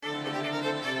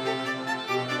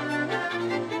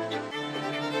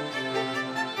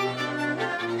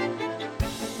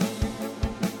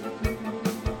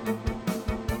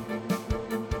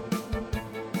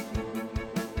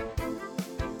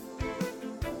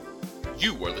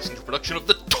You are listening to a production of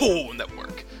the Toon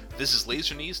Network. This is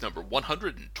Laser Knees number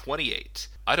 128.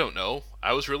 I don't know.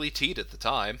 I was really teed at the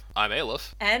time. I'm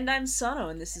Aleph. And I'm Sano,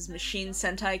 and this is Machine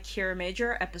Sentai Kira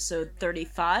Major, episode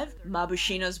 35,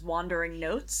 Mabushina's Wandering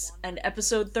Notes, and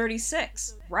episode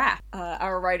 36, Rap.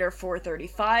 Our writer for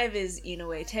 35 is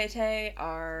Inoue Tete.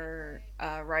 Our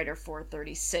writer for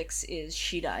 36 is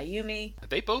Shida Ayumi.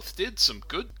 They both did some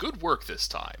good work this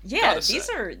time. Yeah, these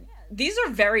are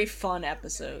very fun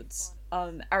episodes.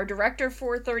 Our director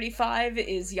for 35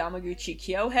 is Yamaguchi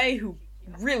Kyohei, who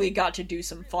really got to do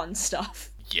some fun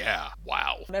stuff. Yeah,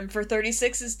 wow. And for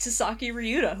 36 is Tasaki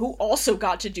Ryuta, who also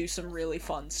got to do some really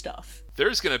fun stuff.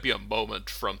 There's gonna be a moment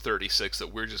from 36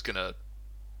 that we're just gonna,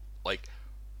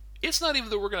 it's not even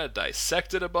that we're gonna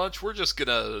dissect it a bunch, we're just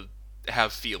gonna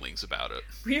have feelings about it.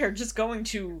 We are just going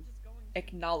to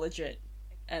acknowledge it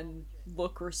and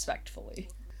look respectfully.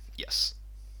 Yes.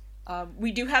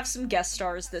 We do have some guest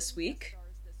stars this week.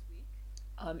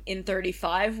 In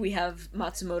 35, we have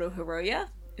Matsumoto Hiroya,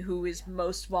 who is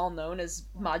most well known as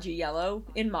Maji Yellow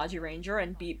in Maji Ranger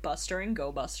and Beat Buster in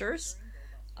Go Busters.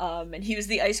 And he was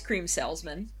the ice cream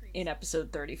salesman in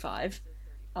episode 35.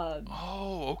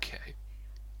 Okay.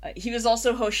 He was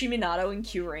also Hoshi Minato in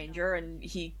Q Ranger, and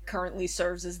he currently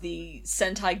serves as the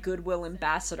Sentai Goodwill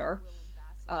Ambassador.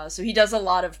 So he does a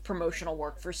lot of promotional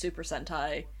work for Super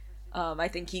Sentai. I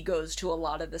think he goes to a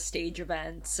lot of the stage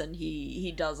events, and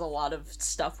he does a lot of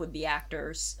stuff with the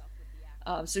actors.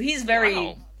 So he's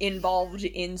very involved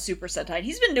in Super Sentai.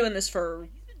 He's been doing this for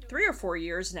 3 or 4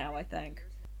 years now, I think.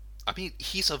 I mean,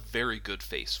 he's a very good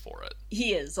face for it.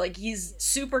 He is. He's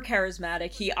super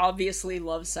charismatic. He obviously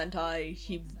loves Sentai.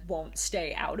 He won't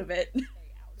stay out of it.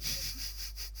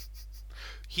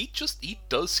 He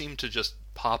does seem to just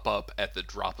pop up at the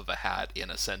drop of a hat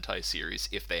in a Sentai series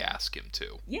if they ask him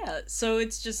to. Yeah, so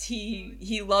it's just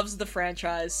he loves the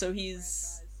franchise, so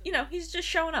he's just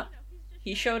showing up.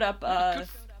 He showed up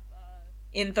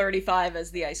in 35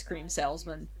 as the ice cream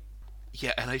salesman.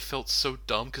 Yeah, and I felt so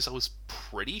dumb because I was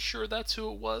pretty sure that's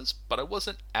who it was, but I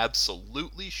wasn't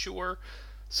absolutely sure.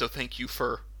 So thank you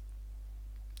for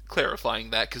clarifying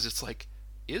that, because it's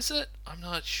is it? I'm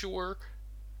not sure.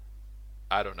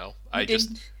 I don't know.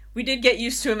 We did get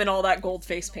used to him in all that gold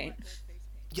face paint.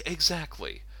 Yeah,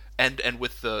 exactly. And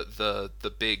with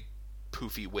the big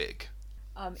poofy wig.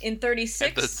 In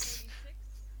 36...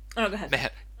 Oh, go ahead. Man,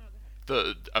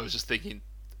 I was just thinking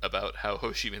about how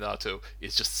Hoshi Minato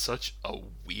is just such a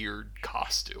weird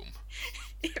costume.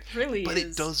 It really but is.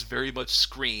 But it does very much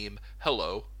scream,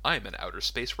 hello, I'm an outer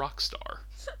space rock star.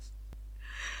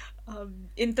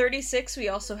 In 36, we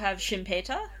also have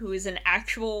Shinpeta, who is an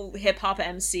actual hip-hop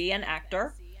MC and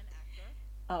actor.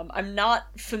 I'm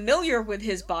not familiar with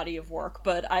his body of work,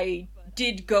 but I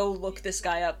did go look this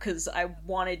guy up because I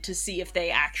wanted to see if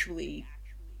they actually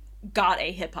got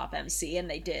a hip-hop MC, and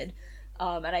they did.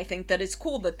 And I think that it's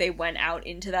cool that they went out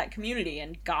into that community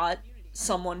and got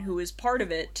someone who is part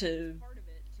of it to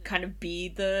kind of be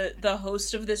the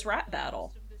host of this rap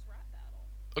battle.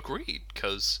 Agreed,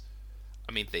 because,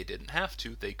 they didn't have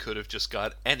to. They could have just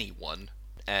got anyone,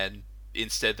 and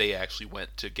instead they actually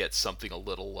went to get something a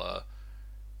little,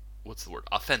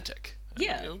 authentic.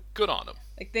 Yeah. Good on them.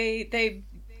 They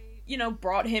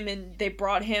brought him in, they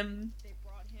brought him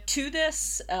to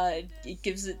this. It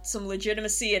gives it some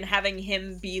legitimacy, and having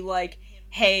him be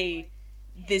hey,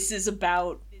 this is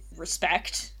about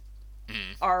respect.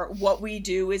 What we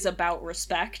do is about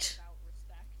respect.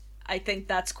 I think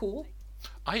that's cool.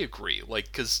 I agree,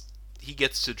 because he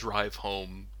gets to drive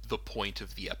home the point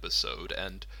of the episode,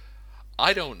 and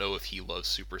I don't know if he loves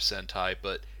Super Sentai,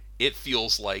 but it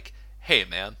feels hey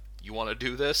man, you want to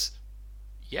do this?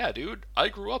 Yeah, dude, I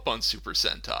grew up on Super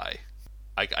Sentai.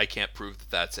 I can't prove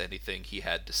that that's anything he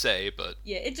had to say, but...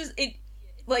 Yeah,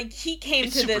 he came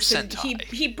it's to Super this, Sentai. and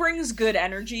he brings good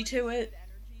energy to it.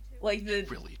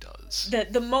 It really does.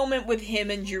 The moment with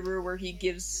him and Juru where he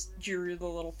gives Juru the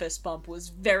little fist bump was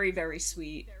very, very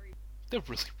sweet. That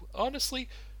really... Honestly,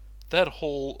 that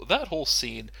whole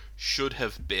scene should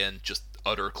have been just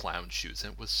utter clown shoes,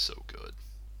 and it was so good.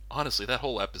 Honestly, that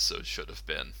whole episode should have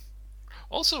been.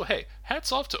 Also, hey,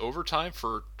 hats off to Overtime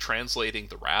for translating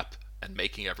the rap and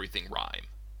making everything rhyme.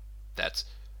 That's...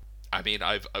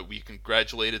 we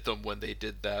congratulated them when they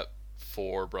did that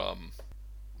for,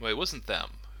 Wait, it wasn't them.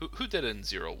 Who did it in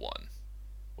 01?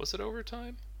 Was it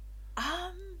Overtime?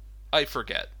 I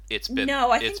forget.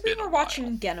 No, I think we were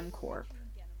watching Genom Corp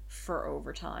for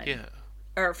Overtime. Yeah.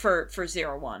 Or for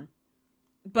 01.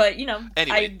 But,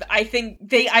 anyway. I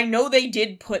think I know they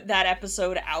did put that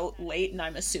episode out late, and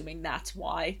I'm assuming that's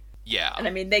why. Yeah. And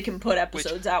I mean, they can put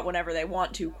episodes out whenever they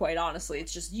want to, quite honestly.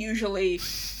 It's just usually,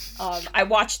 I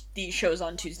watch these shows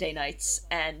on Tuesday nights,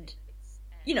 and,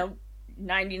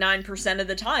 99% of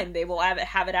the time they will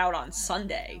have it out on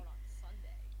Sunday.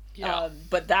 Yeah.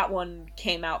 But that one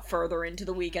came out further into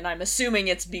the week, and I'm assuming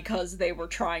it's because they were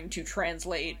trying to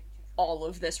translate all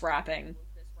of this rapping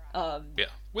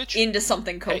into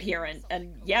something coherent. Hey,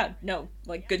 and yeah, no,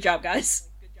 good job, guys.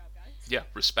 Yeah,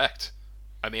 respect.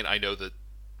 I mean, I know that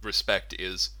respect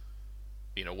is,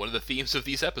 one of the themes of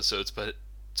these episodes, but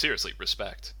seriously,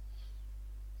 respect.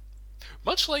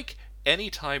 Much like any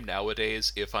time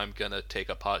nowadays, if I'm gonna take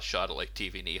a pot shot at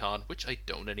TV Nihon, which I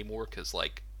don't anymore because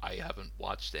I haven't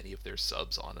watched any of their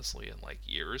subs honestly in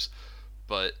years,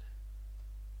 but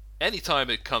anytime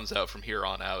it comes out from here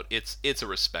on out, it's a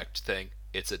respect thing.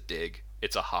 It's a dig.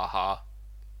 It's a haha.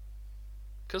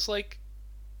 Because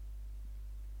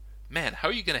man, how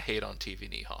are you gonna hate on TV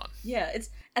Nihon? Yeah,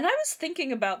 and I was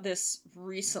thinking about this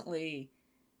recently.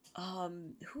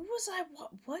 Who was I?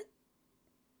 What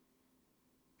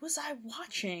was I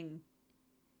watching?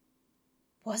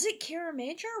 Was it Kira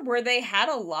Major? Where they had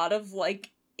a lot of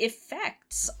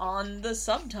effects on the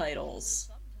subtitles.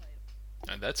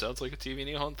 And that sounds like a TV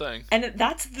Nihon thing. And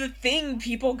that's the thing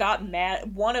people got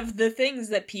mad. One of the things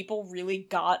that people really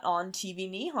got on TV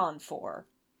Nihon for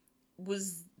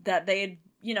was that they had,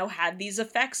 had these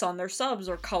effects on their subs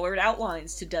or colored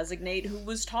outlines to designate who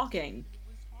was talking.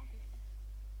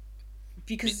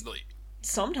 Because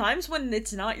sometimes when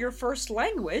it's not your first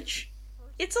language,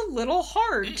 it's a little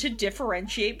hard to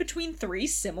differentiate between three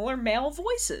similar male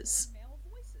voices.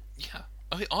 Yeah.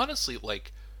 I mean, honestly,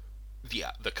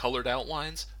 the colored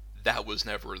outlines, that was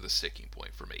never the sticking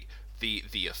point for me. The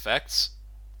effects,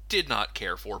 did not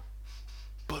care for.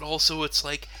 But also it's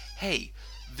hey,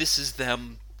 this is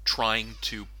them trying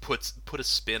to put a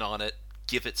spin on it,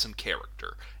 give it some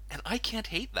character. And I can't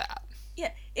hate that.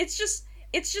 Yeah, it's just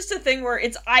a thing where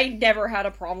I never had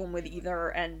a problem with either,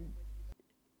 and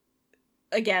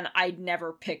again, I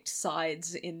never picked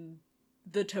sides in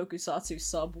the Tokusatsu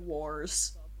sub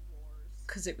wars.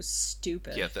 Because it was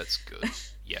stupid. Yeah, that's good.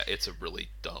 Yeah, it's a really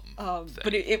dumb thing.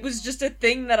 But it was just a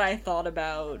thing that I thought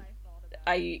about.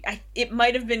 It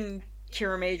might have been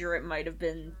Kira Major, it might have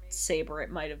been Saber,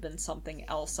 it might have been something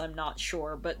else, I'm not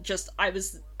sure. But just,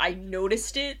 I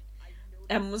noticed it,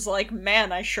 and was like,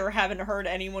 man, I sure haven't heard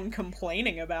anyone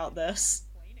complaining about this.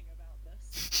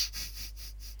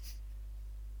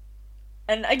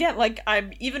 And again,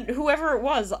 I'm, even, whoever it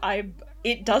was,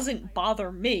 it doesn't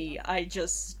bother me, I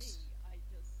just...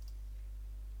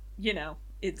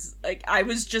 it's I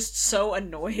was just so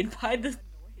annoyed by the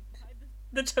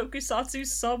Tokusatsu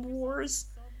sub wars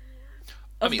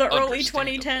of the early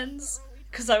 2010s,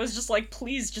 because I was just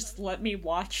please just let me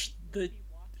watch the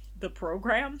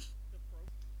program.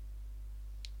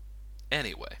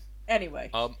 Anyway,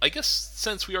 I guess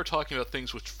since we are talking about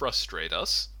things which frustrate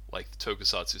us, like the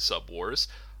Tokusatsu sub wars,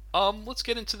 let's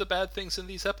get into the bad things in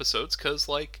these episodes, because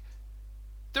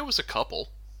there was a couple.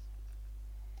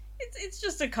 It's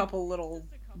just a couple little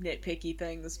nitpicky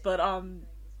things, but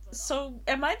so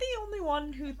am I the only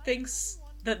one who thinks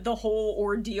that the whole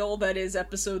ordeal that is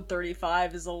episode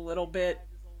 35 is a little bit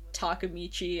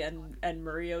Takamichi and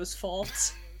Murio's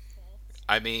fault?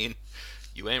 I mean,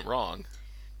 you ain't wrong.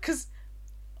 'Cause,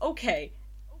 okay,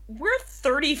 we're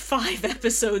 35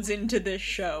 episodes into this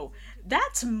show.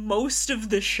 That's most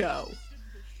of the show.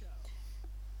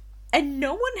 And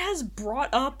no one has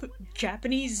brought up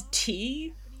Japanese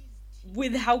tea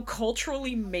with how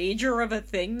culturally major of a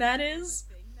thing that is.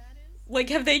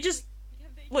 Have they just,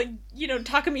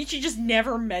 Takamichi just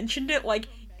never mentioned it?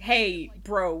 Hey,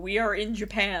 bro, we are in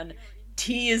Japan.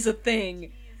 Tea is a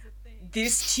thing.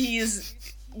 This tea is,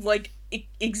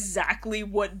 exactly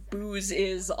what booze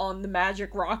is on the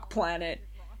Magic Rock planet.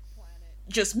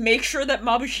 Just make sure that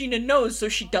Mabushina knows so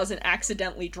she doesn't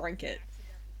accidentally drink it.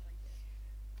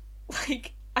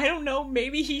 I don't know,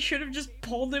 maybe he should have just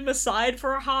pulled him aside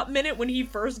for a hot minute when he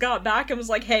first got back and was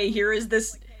like, hey, here is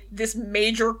this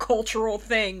major cultural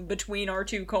thing between our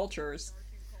two cultures.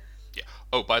 Yeah.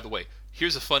 Oh, by the way,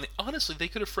 honestly, they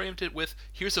could have framed it with,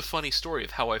 here's a funny story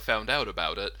of how I found out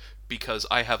about it, because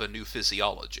I have a new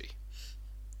physiology.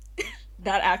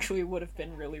 That actually would have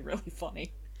been really, really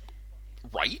funny.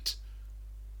 Right?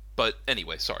 But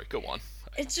anyway, sorry, go on.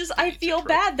 It's just, I feel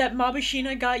bad that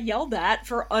Mabushina got yelled at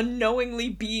for unknowingly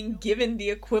being given the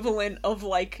equivalent of,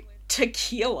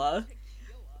 tequila,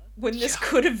 when this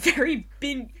could have very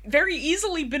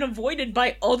easily been avoided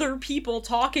by other people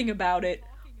talking about it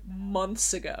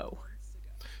months ago.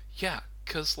 Yeah,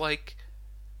 because,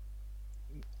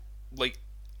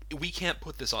 we can't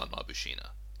put this on Mabushina.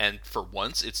 And for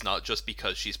once, it's not just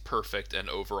because she's perfect and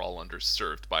overall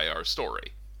underserved by our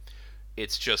story.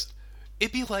 It's just,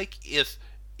 it'd be like if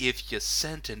you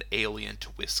sent an alien to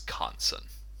Wisconsin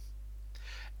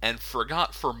and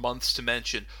forgot for months to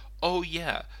mention, oh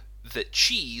yeah, that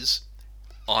cheese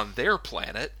on their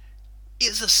planet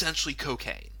is essentially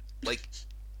cocaine. Like,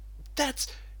 that's,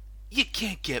 you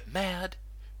can't get mad.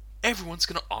 Everyone's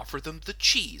gonna offer them the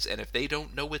cheese, and if they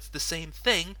don't know it's the same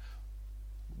thing,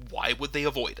 why would they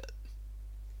avoid it?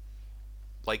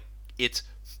 Like, it's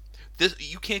this,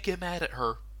 you can't get mad at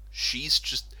her. She's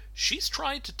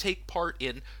trying to take part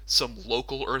in some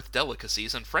local Earth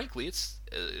delicacies, and frankly, it's,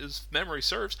 as memory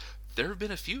serves, there have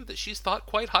been a few that she's thought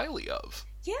quite highly of.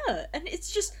 Yeah, and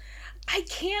it's just, I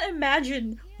can't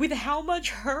imagine with how much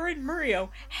her and Murio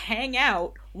hang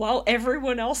out while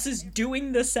everyone else is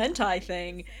doing the Sentai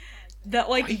thing, that,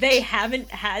 like, Right. they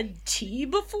haven't had tea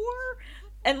before?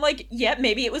 And, like, yeah,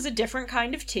 maybe it was a different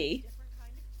kind of tea,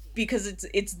 because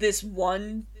it's this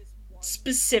one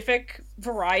specific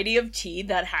variety of tea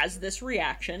that has this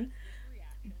reaction.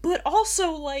 But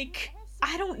also, like,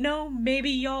 I don't know, maybe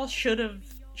y'all should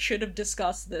have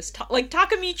discussed this. Like,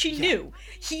 Takamichi knew.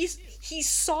 He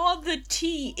saw the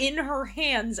tea in her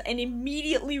hands and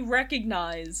immediately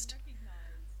recognized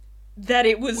that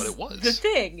it was, What it was. the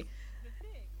thing.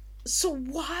 So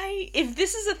why, if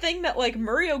this is a thing that, like,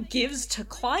 Murio gives to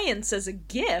clients as a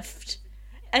gift,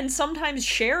 and sometimes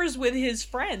shares with his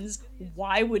friends,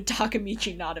 why would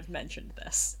Takamichi not have mentioned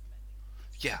this?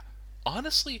 Yeah,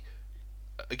 honestly,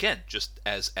 again, just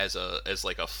as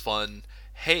like a fun,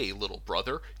 hey little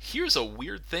brother, here's a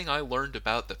weird thing I learned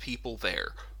about the people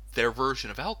there. Their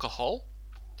version of alcohol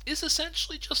is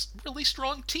essentially just really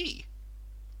strong tea.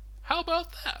 How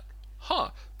about that?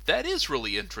 Huh, that is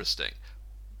really interesting.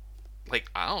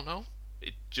 Like, I don't know.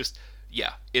 It just,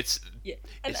 yeah, Yeah.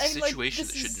 And it's a I'm like, situation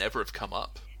this that should is, never have come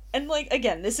up. and, like,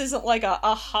 again, this isn't like a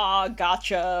aha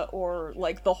gotcha, or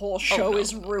like the whole show no,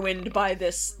 is no, ruined by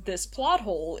this plot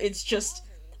hole. It's just,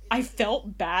 I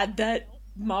felt bad that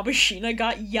Mabushina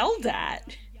got yelled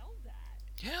at.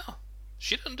 Yeah,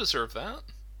 she didn't deserve that.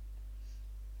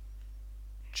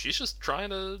 She's just trying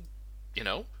to, you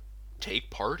know, take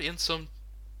part in some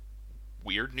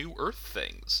weird new Earth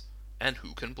things. And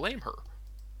who can blame her?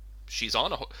 She's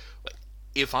on a. Like,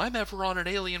 if I'm ever on an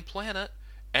alien planet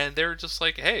and they're just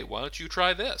like, hey, why don't you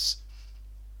try this?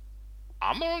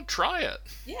 I'm gonna try it.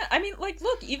 Yeah, I mean, like,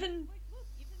 look, even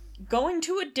going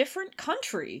to a different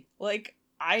country. Like,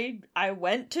 I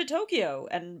went to Tokyo,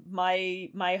 and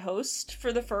my host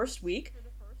for the first week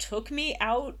took me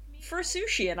out for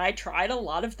sushi, and I tried a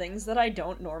lot of things that I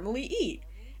don't normally eat.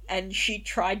 And she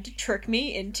tried to trick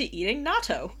me into eating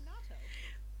natto,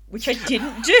 which I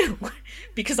didn't do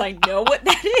because I know what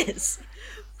that is.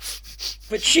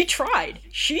 But she tried.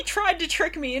 She tried to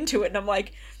trick me into it, and I'm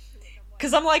like,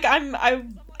 because I'm like, I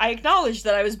acknowledged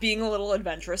that I was being a little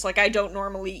adventurous. Like, I don't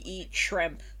normally eat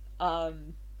shrimp,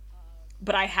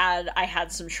 but I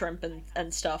had some shrimp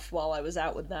and stuff while I was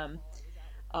out with them.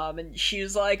 And she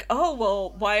was like, "Oh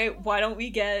well, why don't we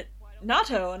get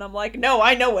natto?" And I'm like, "No,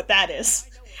 I know what that is.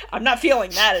 I'm not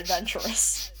feeling that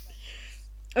adventurous."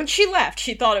 And she laughed.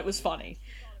 She thought it was funny.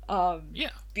 Yeah.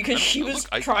 Because she was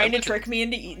trying to trick me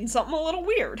into eating something a little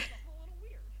weird.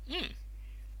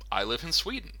 I live in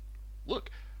Sweden. Look,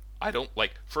 I don't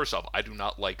like. First off, I do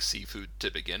not like seafood to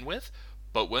begin with.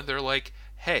 But when they're like,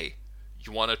 "Hey,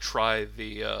 you want to try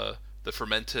the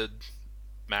fermented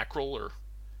mackerel or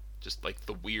just like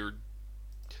the weird,"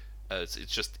 it's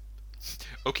just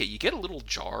okay. You get a little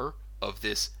jar of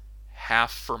this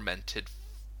half fermented,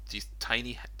 these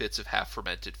tiny bits of half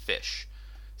fermented fish,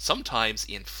 sometimes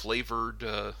in flavored.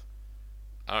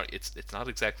 It's not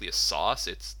exactly a sauce.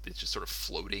 It's just sort of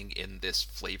floating in this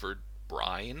flavored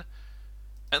brine.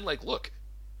 And like, look,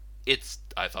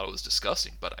 I thought it was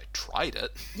disgusting, but I tried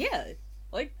it. Yeah,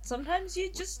 like sometimes you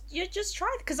just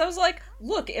try, because I was like,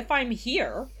 look, if I'm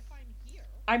here,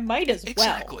 I might as well.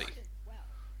 Exactly.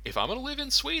 If I'm gonna live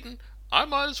in Sweden, I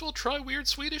might as well try weird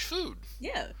Swedish food.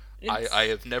 Yeah. I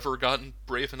have never gotten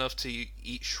brave enough to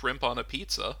eat shrimp on a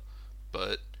pizza,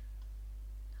 but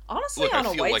honestly, look, on I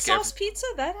a feel white like sauce pizza,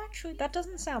 that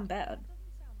doesn't sound bad.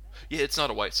 yeah, it's not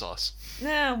a white sauce.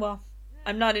 Nah, well,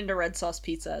 I'm not into red sauce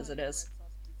pizza as it is.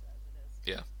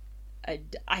 Yeah.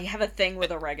 I have a thing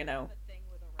with oregano.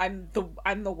 I'm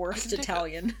the worst dig it.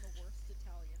 Italian.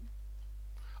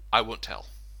 I won't tell.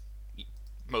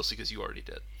 Mostly because you already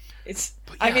did. It's.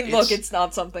 But I yeah, mean, look, it's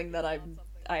not something that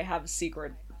I have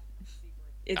secret.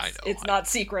 I know, It's not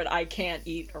secret. I can't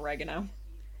eat oregano.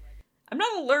 I'm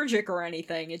not allergic or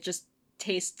anything. It just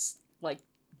tastes like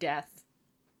death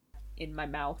in my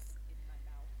mouth.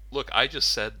 Look, I just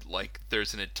said, like,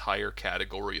 there's an entire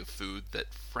category of food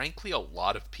that, frankly, a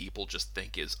lot of people just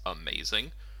think is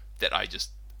amazing. That I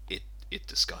just it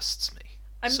disgusts me.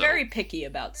 I'm So very picky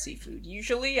about seafood.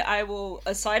 Usually, I will,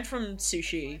 aside from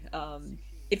sushi,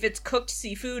 if it's cooked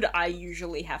seafood, I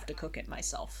usually have to cook it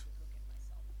myself.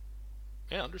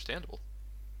 yeah, understandable.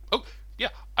 Oh yeah,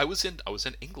 I was in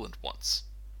England once,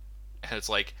 and it's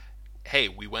like, hey,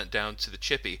 we went down to the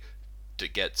Chippy to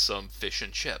get some fish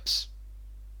and chips,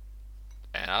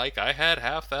 and I had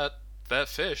half that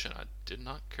fish, and I did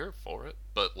not care for it.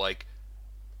 But like,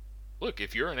 look,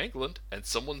 if you're in England and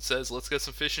someone says let's get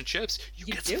some fish and chips, you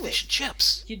You get some do it. fish and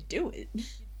chips. You do it.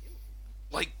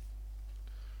 Like,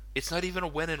 it's not even a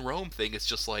when in Rome thing. It's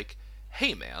just like,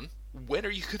 hey man, when are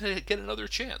you gonna get another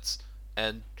chance?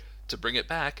 And to bring it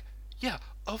back, yeah,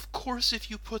 of course, if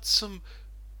you put some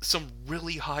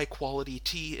really high quality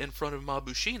tea in front of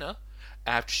Mabushina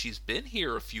after she's been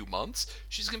here a few months,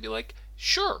 she's gonna be like,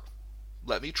 sure,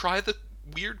 let me try the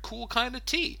weird, cool kind of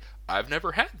tea. I've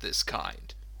never had this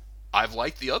kind. I've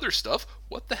liked the other stuff.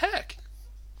 What the heck?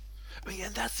 I mean,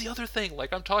 and that's the other thing.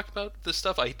 Like, I'm talking about the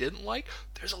stuff I didn't like.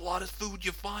 There's a lot of food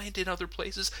you find in other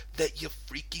places that you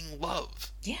freaking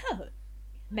love. Yeah.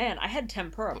 Man, I had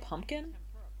tempura pumpkin.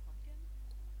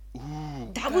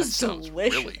 Ooh, That that was sounds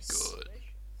really delicious. good.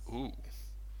 Ooh,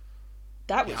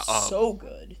 That was yeah. so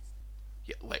good.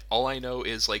 Yeah. Like, all I know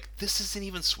is like this isn't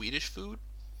even Swedish food.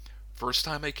 First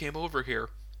time I came over here,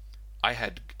 I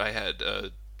had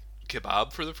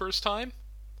kebab for the first time,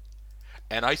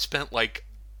 and I spent like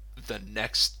the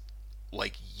next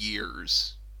like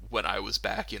years when I was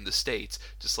back in the States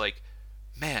just like,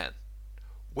 man,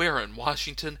 where in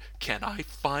Washington can I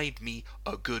find me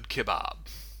a good kebab?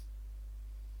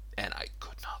 And I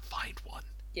could not find one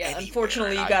Yeah, anywhere.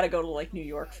 unfortunately, And you I gotta go to, like, New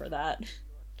York for that.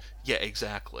 Yeah,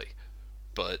 exactly.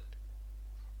 But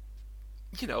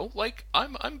like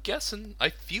I'm guessing. I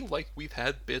feel like we've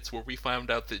had bits where we found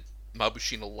out that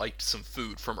Mabushina liked some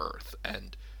food from Earth,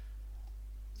 and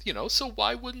so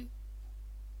why wouldn't?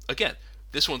 Again,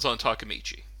 this one's on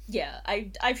Takamichi. Yeah,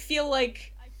 I feel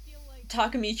like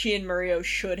Takamichi and Murio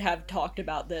should have talked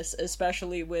about this,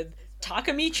 especially with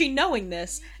Takamichi knowing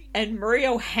this and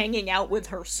Murio hanging out with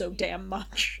her so damn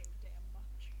much.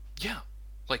 Yeah,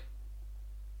 like,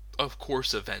 of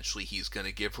course, eventually he's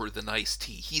gonna give her the nice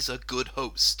tea. He's a good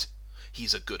host.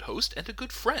 He's a good host and a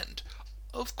good friend.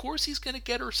 Of course, he's gonna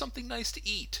get her something nice to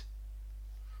eat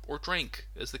or drink,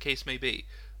 as the case may be.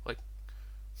 Like,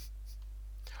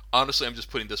 honestly, I'm just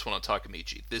putting this one on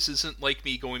Takamichi. This isn't like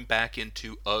me going back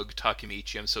into ugh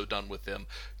Takamichi. I'm so done with him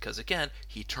because again,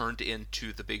 he turned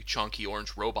into the big chunky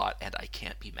orange robot, and I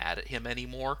can't be mad at him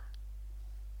anymore.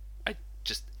 I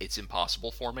just it's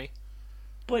impossible for me.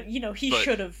 But, But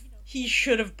he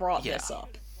should have brought yeah, this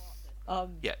up.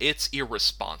 Um yeah, it's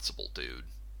irresponsible, dude.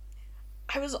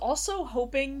 I was also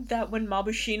hoping that when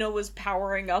Mabushina was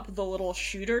powering up the little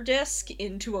shooter disc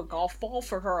into a golf ball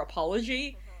for her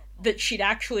apology, that she'd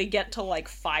actually get to, like,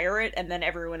 fire it and then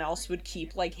everyone else would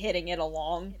keep, like, hitting it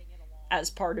along as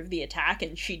part of the attack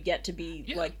and she'd get to be,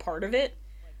 Yeah, like, part of it.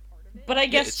 But I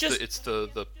yeah, guess just, it's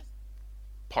the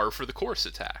par for the course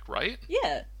attack, right?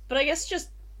 yeah, but I guess just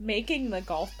making the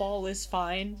golf ball is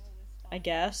fine. I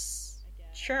guess.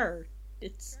 Sure,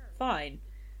 it's fine.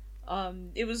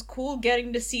 It was cool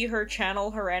getting to see her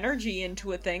channel her energy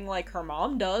into a thing like her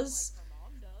mom does,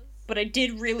 but I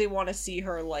did really want to see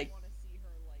her, like,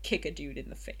 kick a dude in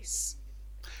the face.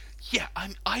 Yeah,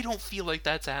 I don't feel like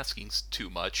that's asking too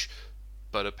much,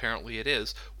 but apparently it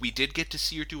is. We did get to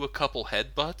see her do a couple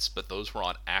headbutts, but those were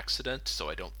on accident, so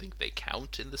I don't think they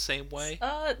count in the same way.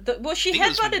 Well, I she think it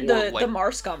was headbutted more the like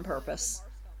Marsk on purpose.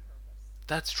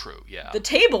 that's true, yeah. The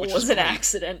table Which was is an great.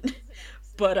 accident,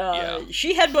 but Yeah,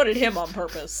 she headbutted him on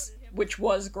purpose, which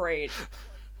was great.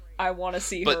 I want to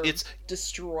see but her it's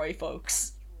destroy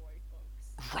folks.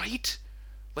 right.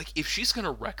 Like, if she's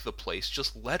gonna wreck the place,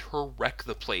 just let her wreck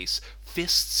the place.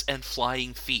 Fists and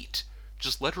flying feet.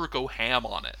 Just let her go ham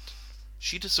on it.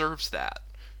 She deserves that.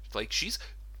 Like,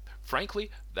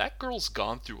 frankly, that girl's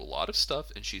gone through a lot of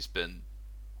stuff, and she's been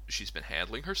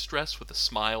handling her stress with a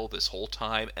smile this whole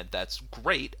time, and that's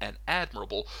great and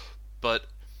admirable. But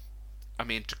I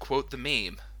mean, to quote the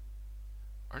meme,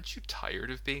 aren't you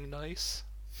tired of being nice?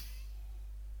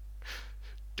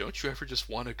 Don't you ever just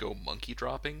want to go monkey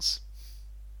droppings?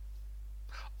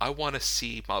 I want to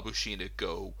see Mabushina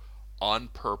go on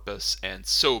purpose and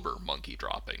sober monkey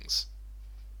droppings.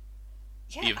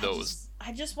 Yeah, Even though it was,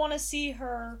 I just want to see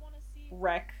her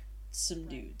wreck some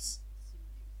dudes.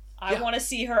 I yeah, want to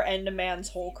see her end a man's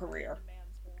whole career.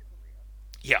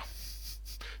 yeah,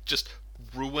 just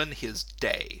ruin his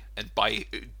day. And by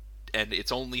and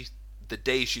it's only the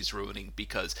day she's ruining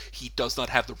because he does not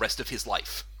have the rest of his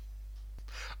life.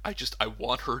 I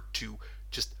want her to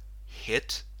just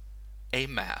hit a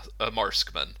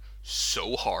Marskman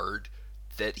so hard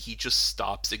that he just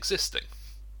stops existing.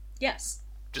 Yes.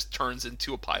 Just turns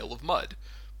into a pile of mud.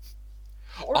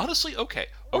 Or, Honestly, okay.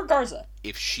 Or Garza.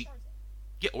 If she...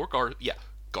 Yeah, or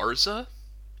Garza,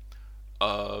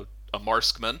 a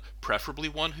Marskman, preferably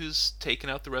one who's taken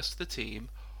out the rest of the team,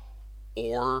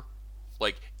 or,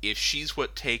 like, if she's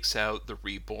what takes out the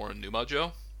reborn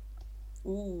Numajo,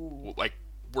 ooh, like,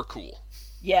 we're cool.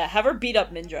 Yeah, have her beat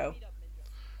up Minjo.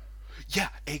 Yeah,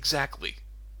 exactly.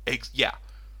 Yeah.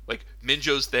 Like,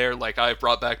 Minjo's there, like, I've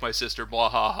brought back my sister,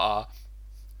 mwahaha.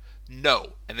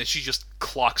 No. And then she just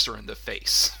clocks her in the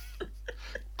face.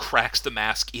 Cracks the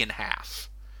mask in half.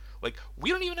 Like, we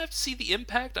don't even have to see the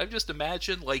impact. I've just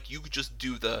imagined, like, you could just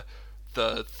do the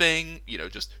thing,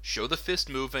 just show the fist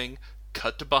moving,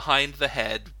 cut to behind the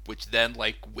head, which then,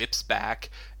 like, whips back,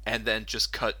 and then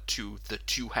just cut to the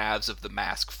two halves of the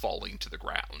mask falling to the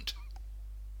ground.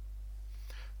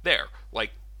 There.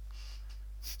 Like,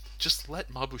 just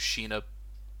let Mabushina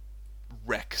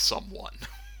wreck someone.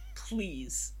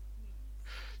 Please.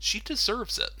 She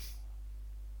deserves it.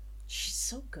 She's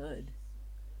so good.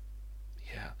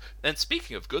 Yeah. And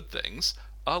speaking of good things,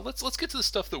 let's get to the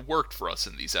stuff that worked for us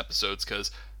in these episodes, because,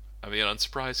 I mean,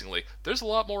 unsurprisingly, there's a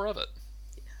lot more of it.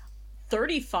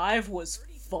 35 was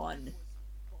fun.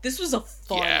 This was a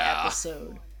fun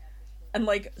episode. And,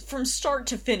 like, from start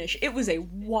to finish, it was a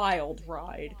wild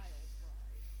ride.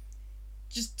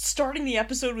 Just starting the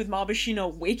episode with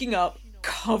Mabushina waking up,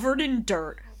 covered in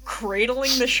dirt,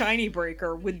 cradling the shiny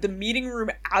breaker, with the meeting room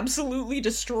absolutely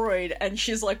destroyed, and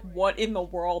she's like, what in the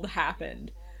world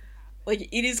happened? Like,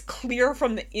 it is clear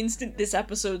from the instant this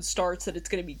episode starts that it's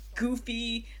gonna be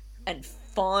goofy and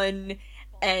fun,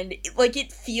 and,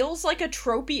 it feels like a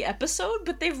tropey episode,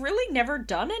 but they've really never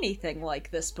done anything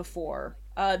like this before.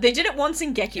 They did it once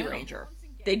in Geki Ranger.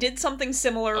 They did something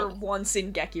similar once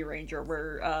in Geki Ranger,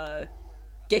 where,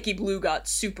 Geki Blue got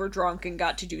super drunk and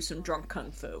got to do some drunk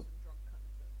kung fu.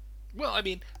 Well, I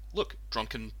mean, look,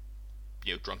 drunken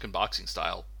boxing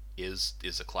style is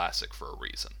a classic for a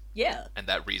reason. Yeah. And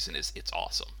that reason is it's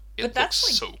awesome. It looks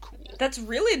so cool. That's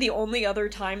really the only other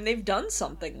time they've done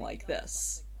something like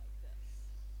this.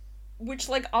 Which,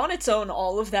 like, on its own,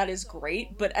 all of that is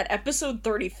great, but at episode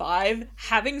 35,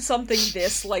 having something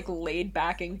this, like, laid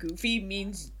back and goofy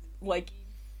means, like,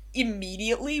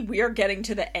 immediately we are getting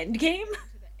to the end game.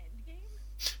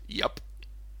 Yep.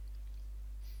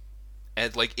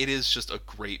 And, like, it is just a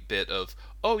great bit of,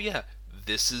 oh yeah,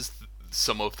 this is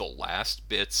some of the last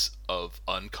bits of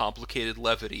uncomplicated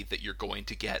levity that you're going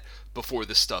to get before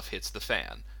this stuff hits the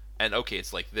fan. And, okay,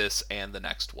 it's like this and the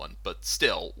next one, but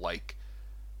still, like,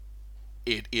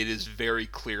 it is very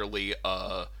clearly,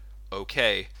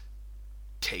 okay,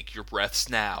 take your breaths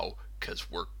now,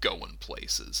 because we're going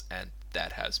places, and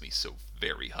that has me so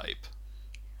very hype.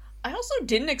 I also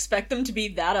didn't expect them to be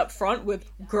that upfront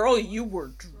with, girl, you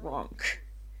were drunk.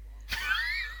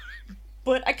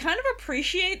 But I kind of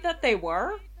appreciate that they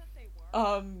were.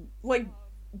 Like,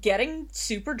 getting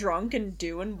super drunk and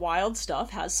doing wild stuff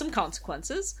has some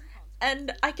consequences.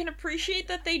 And I can appreciate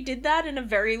that they did that in a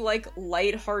very, like,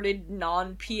 lighthearted,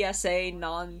 non-PSA,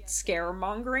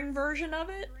 non-scaremongering version of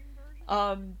it.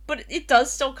 But it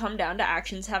does still come down to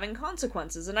actions having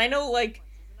consequences. And I know, like,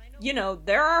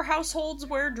 there are households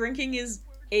where drinking is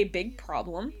a big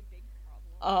problem.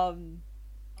 Yeah,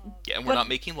 and we're not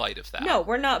making light of that. No,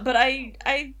 we're not, but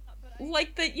I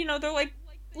like that, they're like,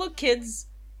 look, kids,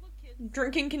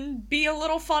 drinking can be a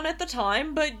little fun at the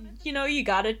time, but, you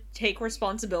gotta take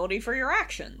responsibility for your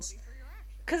actions.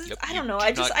 Because, yep, I don't know,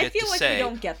 I feel like we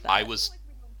don't get that.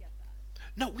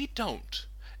 No, we don't.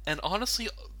 And honestly,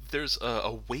 there's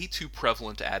a way too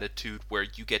prevalent attitude where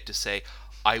you get to say,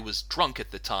 I was drunk at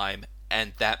the time,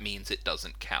 and that means it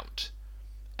doesn't count.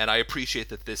 And I appreciate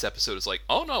that this episode is like,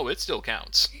 oh no, it still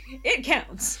counts. It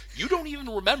counts. You don't even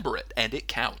remember it, and it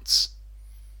counts.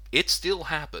 It still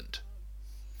happened.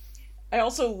 I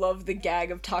also love the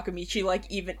gag of Takamichi, like,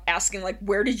 even asking, like,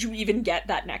 where did you even get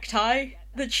that necktie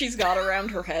that she's got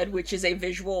around her head, which is a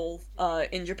visual,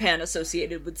 in Japan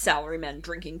associated with salarymen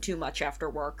drinking too much after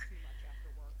work.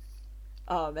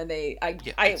 And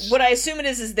what I assume it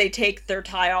is they take their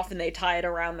tie off and they tie it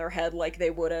around their head like they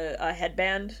would a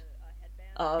headband.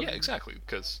 Yeah, exactly,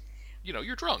 because,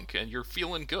 you're drunk and you're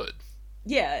feeling good.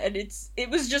 Yeah, and it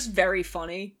was just very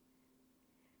funny.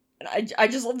 And I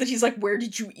just love that he's like, where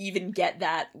did you even get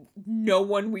that? No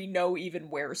one we know even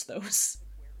wears those.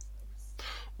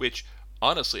 Which,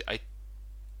 honestly,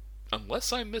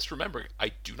 unless I'm misremembering,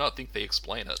 I do not think they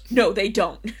explain it. No, they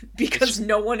don't, because just,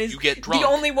 no one is. You get drunk. The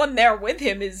only one there with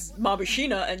him is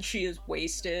Mabushina, and she is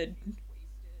wasted.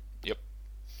 Yep.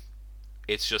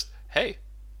 It's just, hey,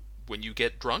 when you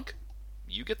get drunk,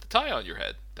 you get the tie on your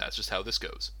head. That's just how this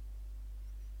goes.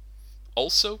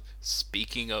 Also,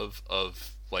 speaking of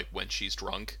like when she's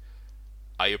drunk,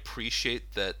 I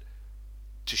appreciate that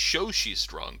to show she's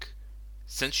drunk,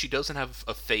 since she doesn't have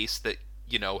a face that,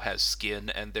 has skin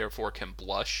and therefore can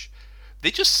blush,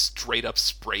 they just straight up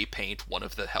spray paint one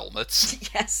of the helmets.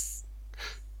 Yes.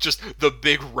 Just the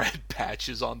big red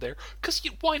patches on there. Because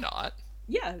why not?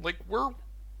 Yeah.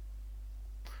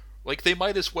 They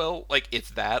might as well,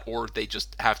 it's that, or they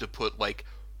just have to put,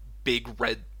 big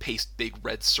red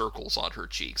circles on her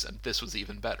cheeks, and this was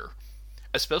even better.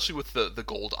 Especially with the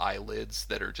gold eyelids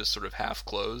that are just sort of half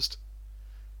closed.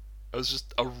 It was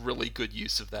just a really good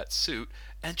use of that suit,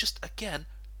 and just, again,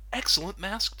 excellent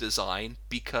mask design,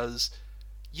 because,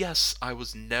 yes, I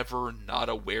was never not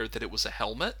aware that it was a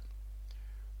helmet,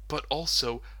 but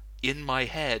also, in my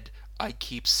head, I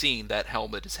keep seeing that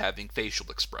helmet as having facial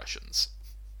expressions.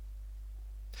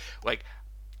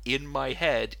 In my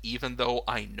head, even though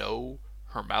I know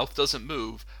her mouth doesn't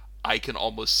move, I can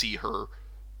almost see her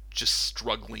just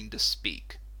struggling to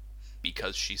speak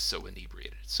because she's so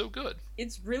inebriated. It's so good.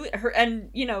 It's really her, and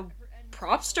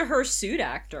props to her suit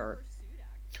actor.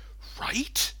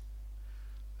 Right?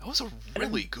 That was a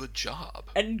really good job.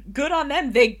 And good on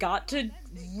them. They got to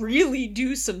really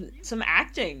do some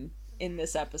acting in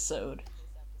this episode.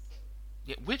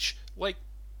 Yeah, which, we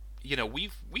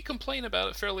complain about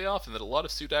it fairly often that a lot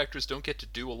of suit actors don't get to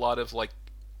do a lot of,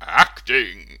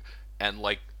 acting. And,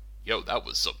 that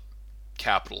was some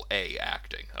capital A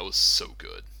acting. That was so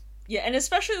good. Yeah, and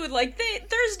especially with,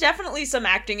 there's definitely some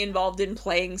acting involved in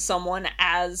playing someone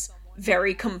as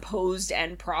very composed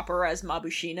and proper as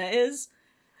Mabushina is.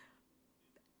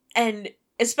 And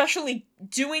especially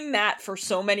doing that for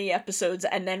so many episodes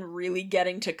and then really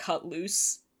getting to cut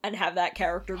loose and have that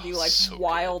character be, so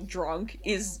wild good. Drunk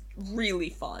is really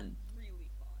fun.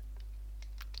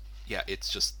 Yeah,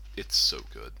 it's so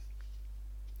good.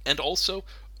 And also,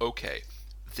 okay,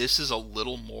 this is a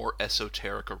little more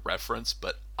esoteric a reference,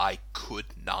 but I could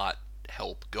not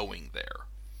help going there.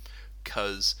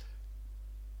 'Cause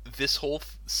this whole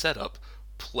setup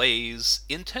plays,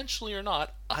 intentionally or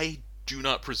not, I do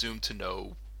not presume to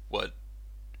know what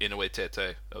Inoue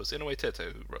Tete, that was Inoue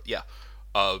Tete who wrote, yeah,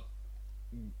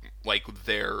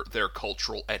 their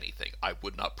cultural anything. I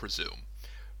would not presume.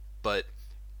 But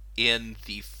in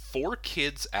the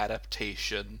 4Kids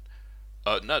adaptation,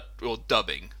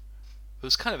 dubbing, it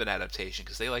was kind of an adaptation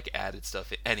because they added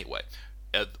stuff in. Anyway,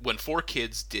 when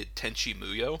 4Kids did Tenchi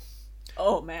Muyo,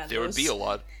 oh man, there would be a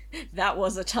lot. That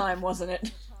was a time, wasn't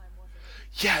it?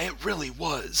 Yeah, it really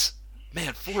was.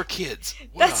 Man, 4Kids.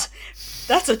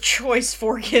 That's a choice,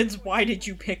 4Kids. Why did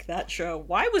you pick that show?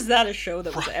 Why was that a show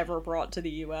that was ever brought to the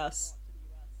US?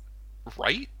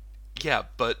 Right? Yeah,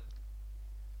 but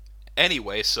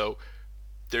anyway, so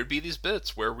there'd be these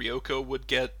bits where Ryoko would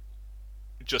get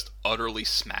just utterly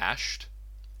smashed,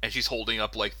 and she's holding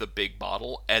up the big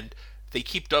bottle, and they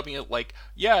keep dubbing it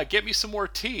yeah, get me some more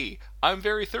tea. I'm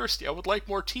very thirsty. I would like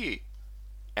more tea.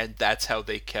 And that's how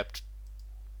they kept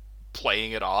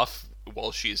playing it off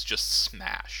while she's just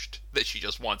smashed, that she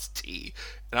just wants tea.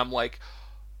 And I'm like,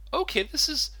 okay, this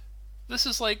is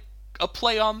a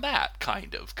play on that,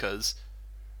 kind of, because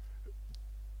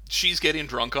she's getting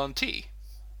drunk on tea.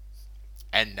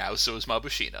 And now so is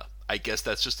Mabushina. I guess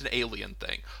that's just an alien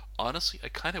thing. Honestly, I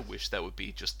kind of wish that would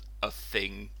be just a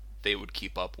thing they would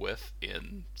keep up with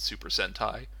in Super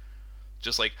Sentai.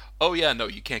 Just oh yeah, no,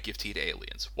 you can't give tea to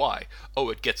aliens. Why? Oh,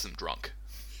 it gets them drunk.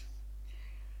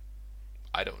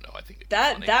 I don't know. I think it'd be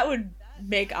funny. That would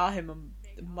make Ahim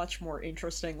much more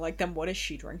interesting. Then what is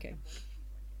she drinking?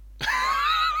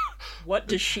 What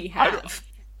does she have?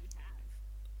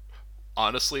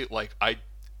 Honestly,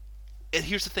 and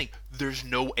here's the thing: there's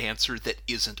no answer that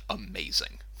isn't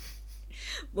amazing.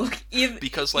 Look,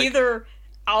 because either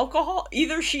alcohol,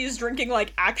 either she's drinking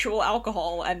actual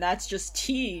alcohol, and that's just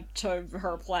tea to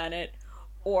her planet,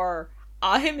 or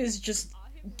Ahim is just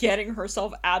getting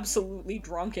herself absolutely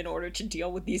drunk in order to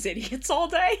deal with these idiots all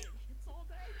day.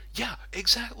 Yeah,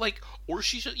 exactly. Or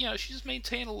she's just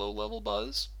maintain a low-level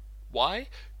buzz. Why?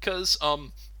 Because,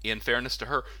 in fairness to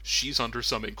her, she's under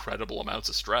some incredible amounts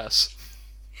of stress.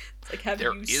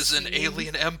 There is an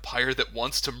alien empire that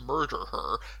wants to murder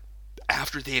her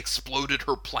after they exploded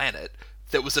her planet.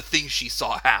 That was a thing she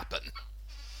saw happen.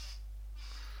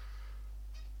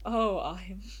 Oh,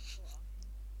 Ahim.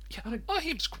 Yeah,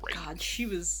 Ahim's great. God, she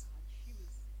was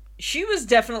She was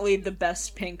definitely the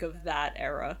best Pink of that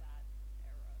era.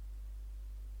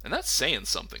 And that's saying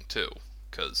something, too,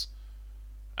 because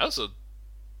that was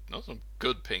some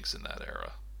good Pinks in that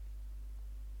era.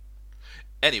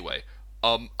 Anyway,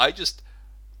 I just,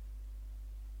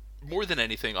 more than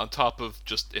anything, on top of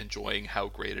just enjoying how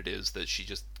great it is that she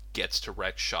just gets to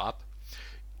wreck shop,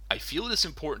 I feel it is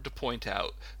important to point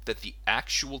out that the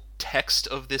actual text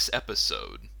of this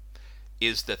episode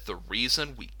is that the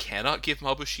reason we cannot give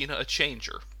Mabushina a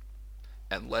changer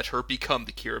and let her become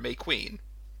the Kirame Queen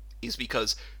is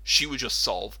because she would just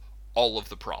solve all of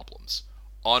the problems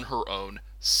on her own,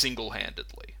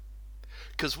 single-handedly.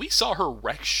 Because we saw her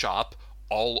wreck shop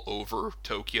all over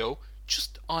Tokyo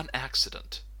just on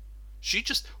accident. She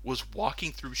just was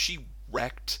walking through, she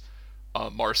wrecked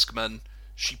Marskman.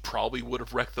 She probably would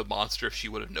have wrecked the monster if she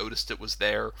would have noticed it was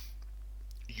there.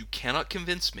 You cannot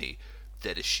convince me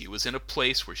that if she was in a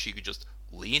place where she could just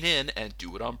lean in and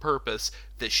do it on purpose,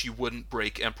 that she wouldn't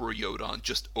break Emperor Yodon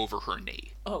just over her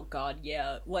knee. Oh god,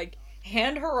 yeah. Like,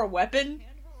 hand her a weapon,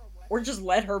 or just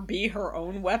let her be her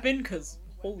own weapon, because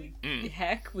holy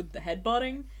heck with the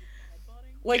headbutting.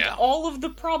 Like, Yeah. all of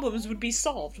the problems would be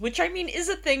solved, which, I mean, is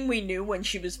a thing we knew when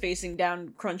she was facing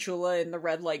down Crunchula in the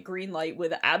red light, green light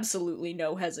with absolutely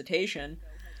no hesitation.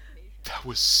 That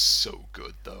was so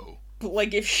good, though. But,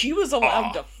 like, if she was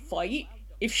allowed to fight,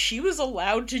 if she was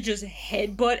allowed to just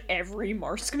headbutt every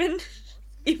Marksman,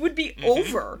 it would be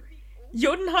over.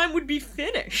 Jotunheim would be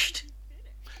finished.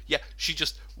 Yeah, she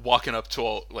just walking up to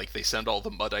all, like, they send all the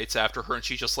Muddites after her, and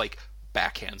she just, like,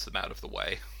 backhands them out of the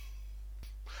way.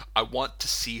 I want to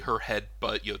see her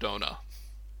headbutt Yodona.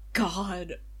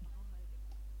 God.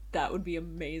 That would be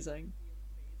amazing.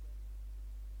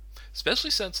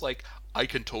 Especially since, like, I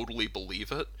can totally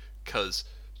believe it, because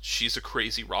she's a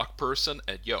crazy rock person,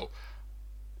 and yo,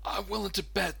 I'm willing to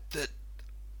bet that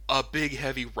a big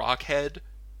heavy rock head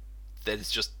that is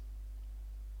just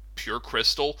pure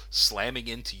crystal slamming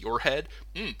into your head,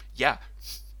 yeah,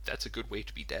 that's a good way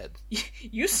to be dead.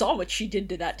 You saw what she did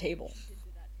to that table.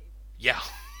 Yeah.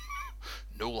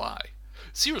 No lie.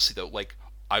 Seriously though, like,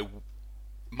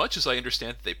 much as I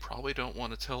understand that they probably don't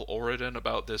want to tell Oridon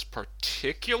about this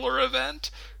particular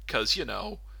event, because, you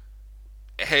know,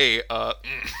 hey,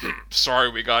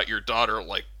 sorry we got your daughter,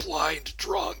 like, blind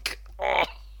drunk. Oh.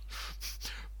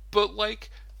 But, like,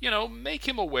 you know, make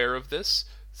him aware of this,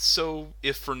 so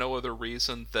if for no other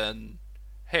reason, then,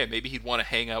 hey, maybe he'd want to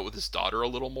hang out with his daughter a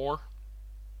little more.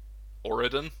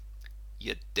 Oridon,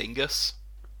 you dingus.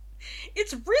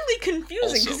 It's really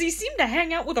confusing, because Also, he seemed to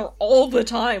hang out with her all the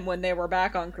time when they were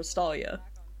back on Crystallia.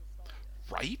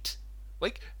 right?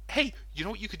 Like, hey, you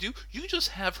know what you could do? You could just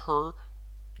have her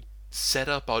set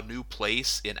up a new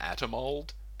place in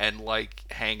Atomald and, like,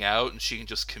 hang out, and she can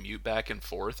just commute back and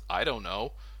forth. I don't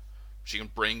know. She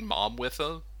can bring mom with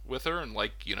her, and,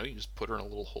 like, you know, you just put her in a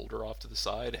little holder off to the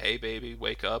side. Hey, baby,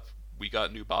 wake up. We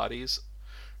got new bodies.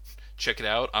 Check it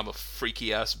out. I'm a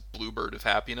freaky-ass bluebird of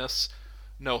happiness.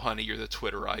 No, honey, you're the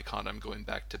Twitter icon. I'm going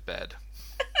back to bed.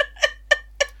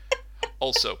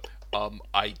 Also,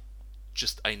 I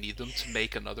need them to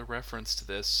make another reference to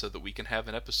this so that we can have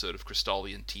an episode of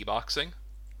Crystallian T-boxing.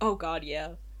 Oh god,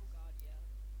 yeah.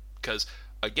 Because,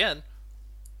 again,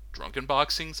 drunken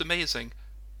boxing's amazing.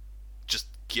 Just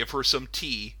give her some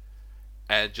tea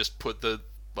and just put a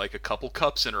couple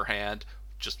cups in her hand.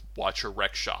 Just watch her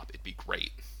wreck shop. It'd be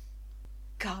great.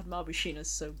 God, Mabushina's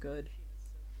so good.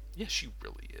 Yeah, she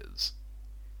really is.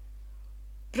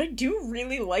 But I do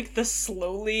really like the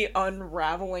slowly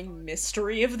unraveling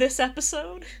mystery of this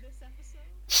episode.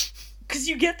 Because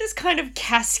you get this kind of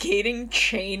cascading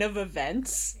chain of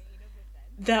events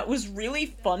that was really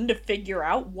fun to figure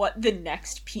out what the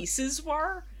next pieces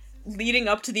were, leading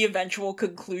up to the eventual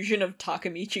conclusion of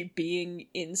Takemichi being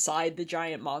inside the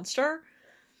giant monster.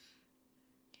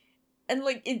 And,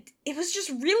 like, it was just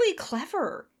really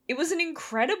clever. It was an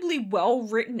incredibly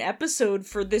well-written episode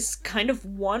for this kind of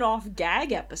one-off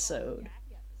gag episode.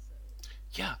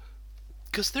 Yeah,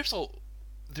 because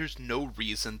there's no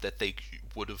reason that they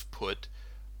would have put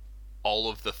all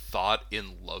of the thought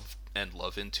in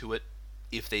love into it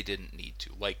if they didn't need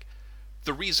to. Like,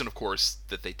 the reason, of course,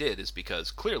 that they did is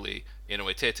because clearly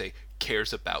Inoue Tete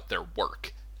cares about their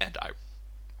work, and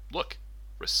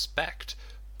respect.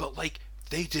 But, like,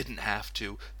 they didn't have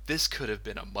to. This could have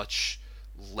been a much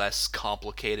less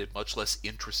complicated, much less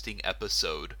interesting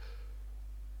episode.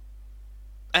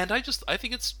 And I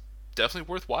think it's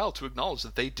definitely worthwhile to acknowledge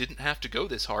that they didn't have to go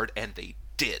this hard, and they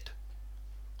did.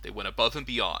 They went above and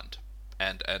beyond,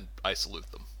 and I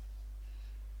salute them.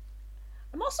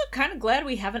 I'm also kind of glad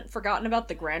we haven't forgotten about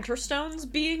the Grantor Stones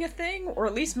being a thing, or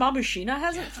at least Mabushina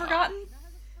hasn't forgotten.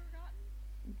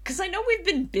 Because I know we've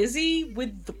been busy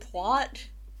with the plot,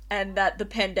 and that the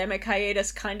pandemic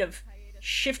hiatus kind of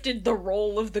shifted the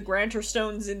role of the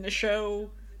Granterstones in the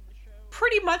show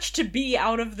pretty much to be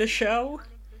out of the show.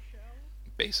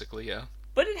 Basically, yeah.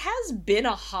 But it has been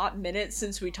a hot minute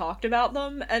since we talked about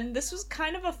them, and this was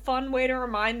kind of a fun way to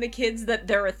remind the kids that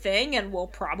they're a thing and will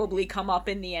probably come up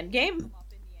in the endgame.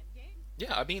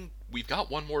 Yeah, I mean, we've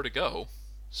got one more to go,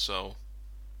 so...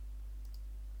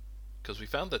 Because we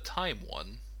found the time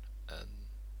one, and...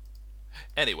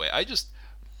 Anyway, I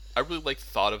really like the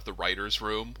thought of the writer's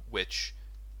room, which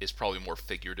is probably more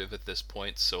figurative at this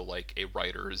point, so like a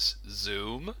writer's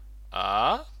Zoom.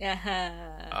 Uh-huh.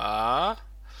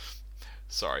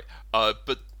 Sorry.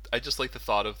 But I just like the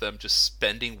thought of them just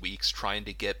spending weeks trying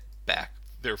to get back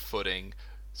their footing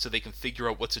so they can figure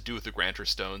out what to do with the Granter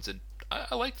Stones, and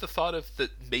I like the thought of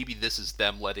that maybe this is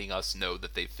them letting us know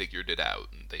that they've figured it out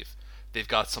and they've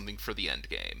got something for the end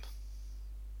game.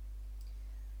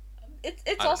 It's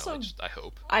I don't also... know, I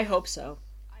hope. I hope so.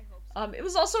 It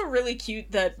was also really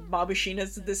cute that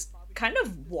Mabushina's this kind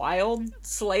of wild,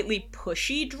 slightly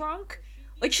pushy drunk.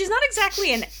 Like, she's not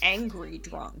exactly an angry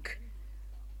drunk.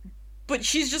 But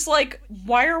she's just like,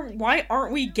 why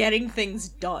aren't we getting things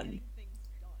done?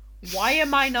 Why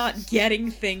am I not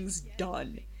getting things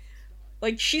done?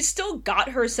 Like, she's still got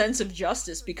her sense of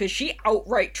justice because she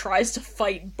outright tries to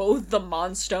fight both the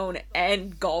Monstone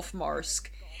and Golfmarsk,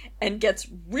 and gets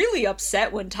really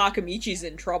upset when Takamichi's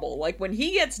in trouble. Like, when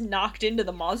he gets knocked into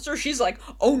the monster, she's like,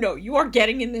 oh no, you are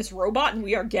getting in this robot and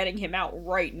we are getting him out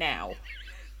right now.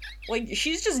 Like,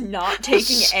 she's just not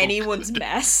taking So anyone's good.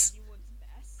 mess.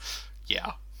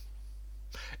 Yeah.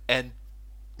 And,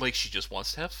 like, she just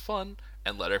wants to have fun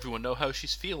and let everyone know how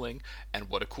she's feeling and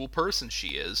what a cool person she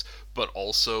is, but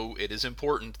also it is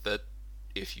important that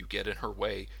if you get in her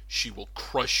way, she will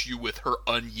crush you with her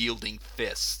unyielding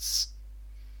fists.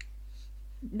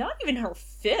 Not even her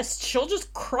fist. She'll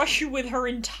just crush you with her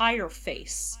entire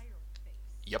face.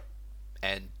 Yep.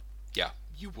 And, yeah,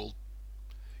 you will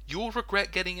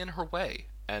regret getting in her way.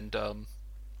 And,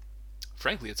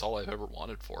 frankly, it's all I've ever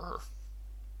wanted for her.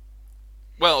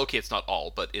 Well, okay, it's not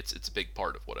all, but it's a big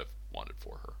part of what I've wanted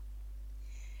for her.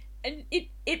 And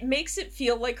it makes it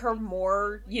feel like her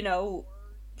more,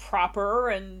 proper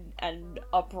and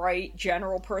upright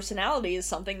general personality is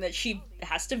something that she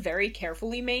has to very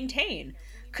carefully maintain.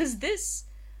 'Cause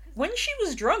when she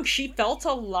was drunk, she felt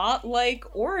a lot like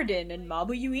Oridon and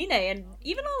Mabuyuine, and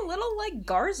even a little like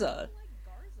Garza.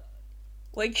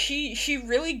 Like, she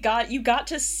really you got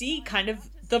to see kind of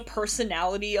the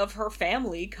personality of her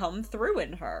family come through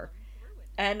in her.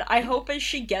 And I hope as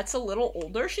she gets a little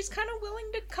older, she's kind of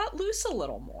willing to cut loose a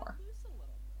little more.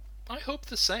 I hope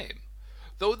the same.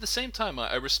 Though at the same time,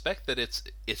 I respect that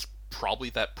it's probably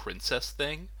that princess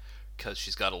thing, because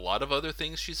she's got a lot of other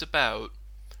things she's about,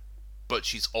 but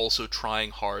she's also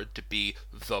trying hard to be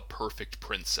the perfect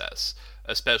princess,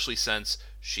 especially since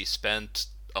she spent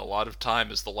a lot of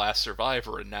time as the last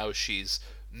survivor, and now she's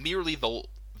merely the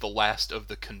last of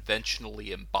the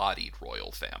conventionally embodied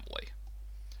royal family.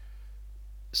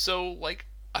 So, like,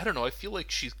 I don't know, I feel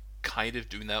like she's kind of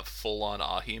doing that full-on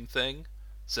Ahim thing,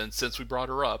 since we brought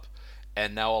her up,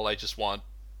 and now all I just want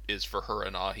is for her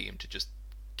and Ahim to just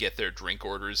get their drink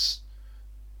orders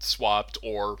swapped,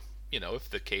 or, if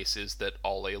the case is that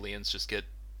all aliens just get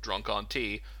drunk on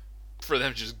tea, for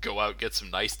them to just go out, get some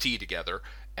nice tea together,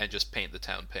 and just paint the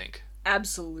town pink.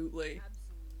 Absolutely.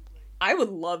 I would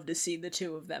love to see the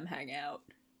two of them hang out.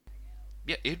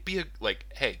 Yeah, it'd be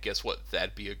hey, guess what?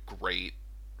 That'd be a great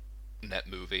net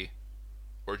movie.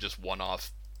 Or just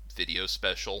one-off video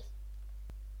special.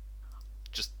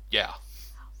 Just, yeah.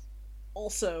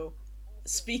 Also,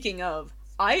 speaking of,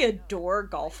 I adore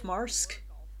Golfmarsk.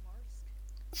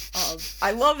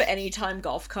 I love any time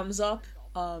golf comes up.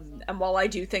 And while I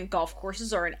do think golf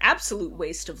courses are an absolute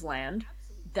waste of land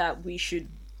that we should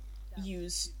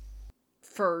use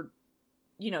for,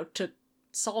 to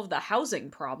solve the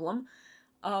housing problem,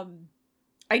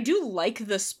 I do like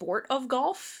the sport of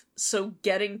golf, so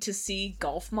getting to see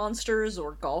golf monsters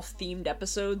or golf-themed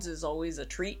episodes is always a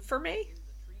treat for me.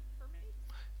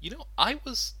 I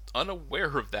was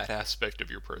unaware of that aspect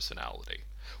of your personality.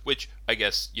 Which, I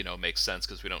guess, makes sense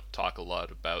because we don't talk a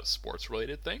lot about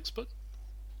sports-related things, but...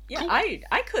 Yeah, cool.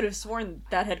 I could have sworn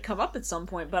that had come up at some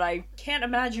point, but I can't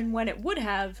imagine when it would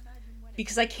have,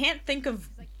 because I can't think of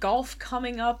golf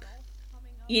coming up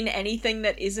in anything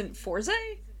that isn't Forza.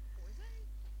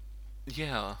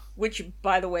 Yeah. Which,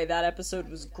 by the way, that episode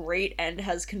was great and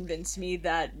has convinced me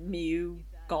that Miyu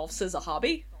golfs as a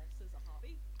hobby.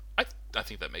 I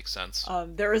think that makes sense.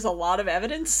 There is a lot of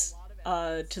evidence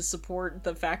to support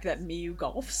the fact that Miyu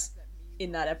golfs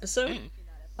in that episode, Mm.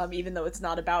 even though it's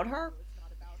not about her.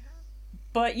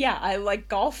 But yeah, I like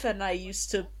golf, and I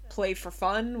used to play for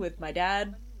fun with my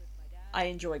dad. I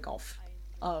enjoy golf.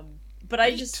 But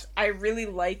Neat. I really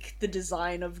like the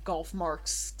design of Golf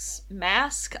Mark's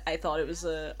mask. I thought it was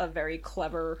a very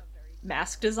clever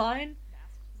mask design.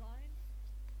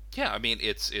 Yeah, I mean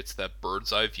it's that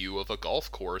bird's eye view of a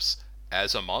golf course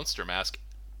as a monster mask.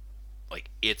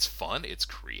 Like it's fun, it's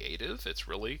creative, it's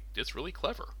really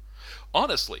clever.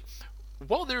 Honestly,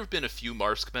 while there have been a few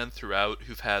Marskmen throughout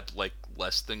who've had like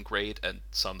less than great and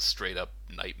some straight up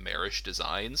nightmarish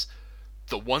designs,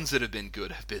 the ones that have been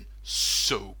good have been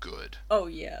so good. Oh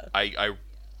yeah.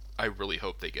 I really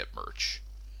hope they get merch.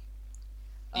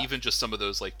 Uh, Even just some of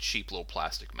those like cheap little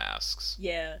plastic masks.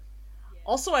 yeah.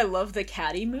 Also, I love the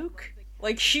Caddy Mook.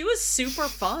 Like, she was super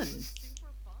fun.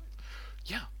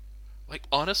 Yeah, like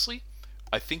honestly,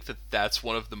 I think that that's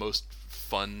one of the most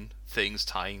fun things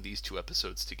tying these two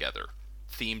episodes together.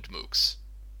 Themed mooks.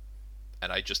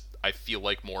 And I feel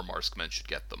like more Marskmen should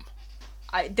get them.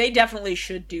 They definitely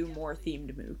should do more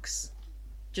themed mooks,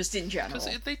 just in Cuz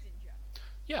general. they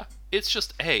yeah, it's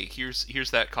just hey,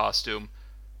 here's that costume.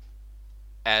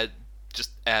 Add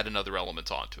just add another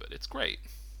element onto it. It's great.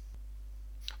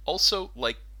 Also,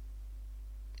 like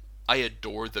I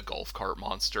adore the golf cart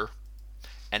monster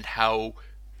and how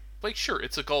like sure,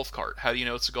 it's a golf cart. How do you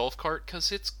know it's a golf cart?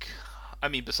 Cuz I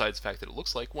mean besides the fact that it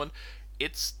looks like one,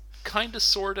 it's kind of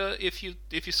sorta if you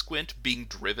squint being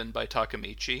driven by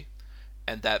Takamichi,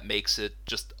 and that makes it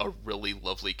just a really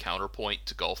lovely counterpoint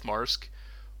to Golf Marsk,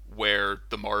 where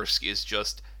the Marsk is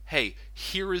just, hey,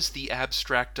 here is the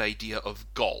abstract idea of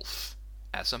golf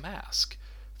as a mask.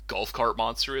 Golf cart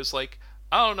monster is like,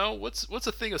 I don't know, what's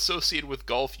a thing associated with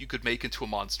golf you could make into a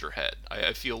monster head?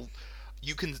 I feel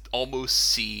you can almost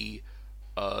see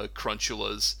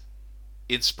Crunchula's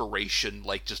inspiration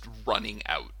like just running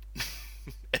out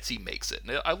as he makes it.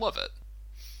 And I love it.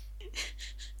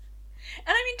 And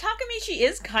I mean, Takamichi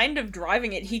is kind of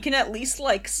driving it. He can at least,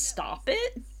 like, stop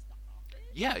it.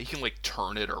 Yeah, you can like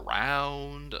turn it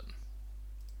around.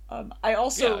 I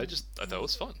Yeah, also I thought it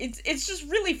was fun. it's just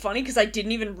really funny because I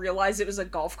didn't even realize it was a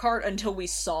golf cart until we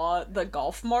saw the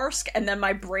golf marsk, and then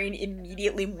my brain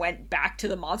immediately went back to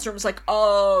the monster and was like,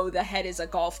 "Oh, the head is a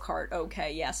golf cart.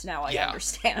 Okay, yes, now I Yeah,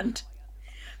 understand."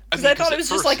 I Because mean, I because thought it at was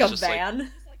just first like it's a just like,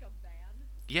 van.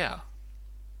 yeah,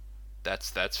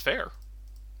 that's fair.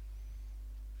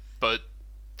 But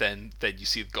then you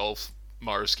see the golf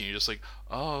Mars and you're just like,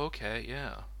 oh, okay,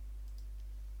 yeah,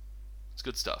 it's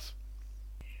good stuff.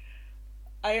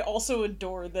 I also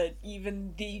adore that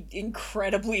even the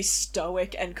incredibly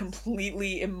stoic and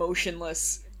completely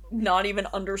emotionless, not even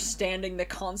understanding the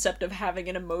concept of having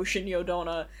an emotion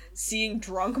Yodona, seeing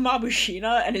drunk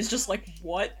Mabushina and is just like,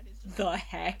 what the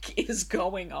heck is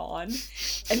going on?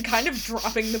 And kind of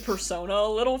dropping the persona a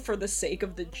little for the sake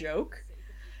of the joke.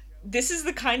 This is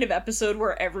the kind of episode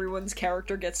where everyone's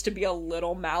character gets to be a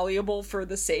little malleable for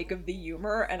the sake of the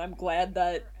humor, and I'm glad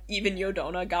that even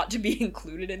Yodona got to be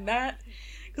included in that.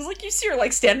 Because, like, you see her,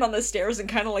 like, standing on the stairs and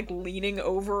kind of, like, leaning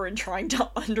over and trying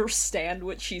to understand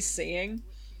what she's saying.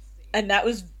 And that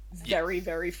was Yeah, very,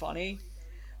 very funny.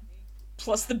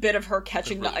 Plus the bit of her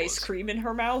it catching the really ice was. cream in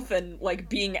her mouth and, like,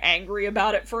 being angry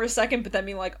about it for a second, but then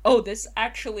being like, oh, this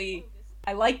actually...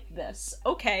 I like this.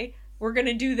 Okay, we're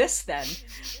gonna do this then.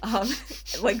 Um,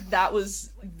 like, that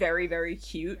was very, very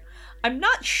cute. I'm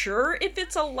not sure if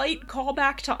it's a light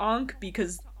callback to Ankh,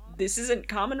 because this isn't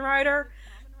Kamen Rider,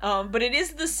 but it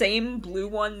is the same blue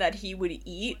one that he would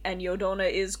eat, and Yodona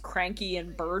is cranky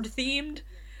and bird themed.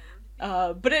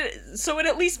 So it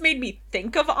at least made me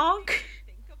think of Ankh.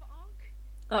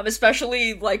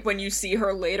 Especially like when you see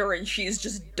her later and she's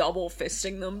just double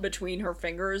fisting them between her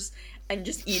fingers and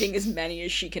just eating as many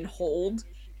as she can hold.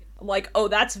 I'm like, oh,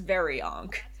 that's very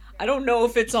Ankh. I don't know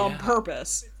if it's on Yeah,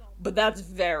 purpose, but that's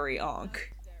very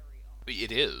Ankh.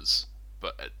 it is.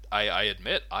 But I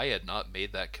admit I had not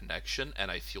made that connection, and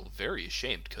I feel very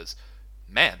ashamed because,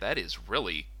 man, that is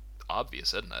really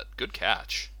obvious, isn't it? Good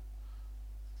catch.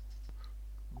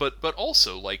 But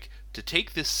also like to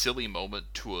take this silly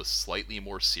moment to a slightly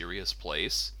more serious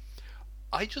place.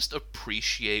 I just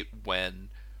appreciate when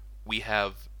we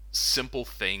have simple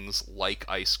things like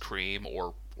ice cream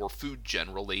or food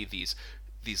generally, these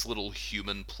little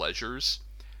human pleasures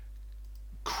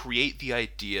create the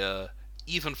idea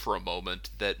even for a moment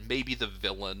that maybe the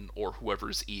villain or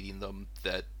whoever's eating them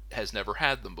that has never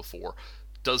had them before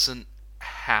doesn't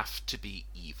have to be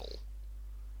evil.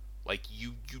 Like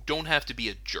you don't have to be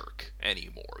a jerk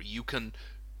anymore. You can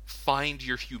find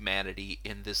your humanity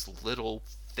in this little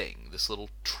thing, this little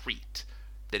treat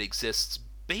that exists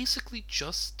basically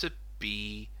just to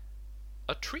be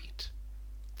a treat.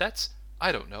 That's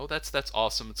I don't know. That's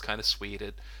awesome. It's kind of sweet.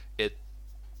 It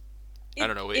I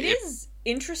don't know. It is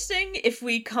interesting if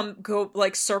we go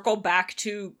like circle back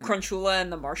to Crunchula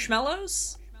and the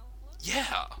marshmallows.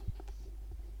 Yeah.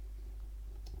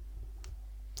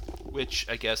 Which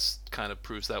I guess kind of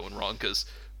proves that one wrong, because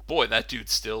boy, that dude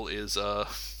still is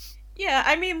Yeah,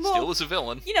 I mean, well, still is a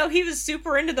villain. You know, he was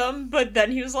super into them, but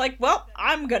then he was like, "Well,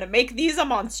 I'm gonna make these a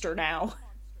monster now."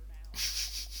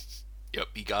 Yep,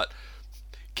 he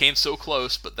came so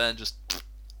close, but then just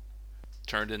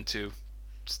turned into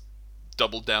just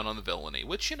doubled down on the villainy,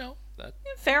 which that. Yeah,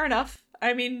 fair enough.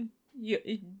 I mean,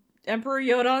 Emperor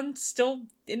Yodon's still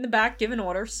in the back giving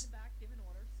orders.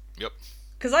 Yep.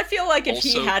 Because I feel like if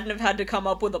Also, he hadn't have had to come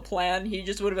up with a plan, he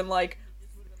just would have been like,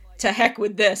 "To heck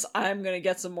with this! I'm gonna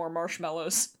get some more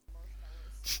marshmallows."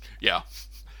 Yeah.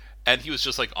 And he was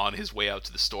just like on his way out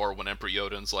to the store when Emperor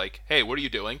Yodon's like, "Hey, what are you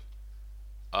doing?"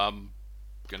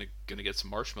 Gonna get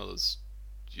some marshmallows.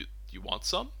 You want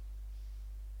some?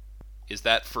 Is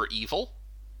that for evil?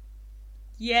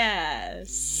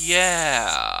 Yes.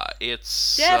 Yeah,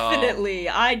 it's definitely.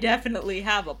 I definitely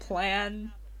have a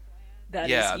plan. That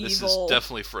is evil. This is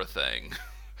definitely for a thing.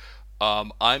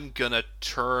 I'm gonna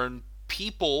turn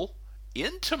people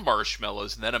into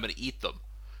marshmallows and then I'm gonna eat them.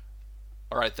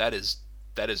 All right, that is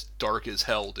dark as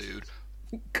hell, dude.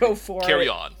 Go for it. Carry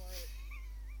on.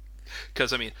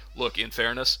 Because I mean, look. In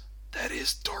fairness, that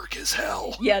is dark as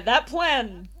hell. Yeah, that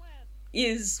plan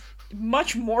is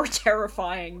much more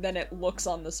terrifying than it looks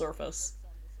on the surface.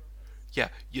 Yeah,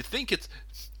 you think it's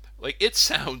like, it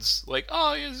sounds like,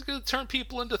 oh, he's gonna turn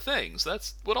people into things.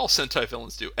 That's what all Sentai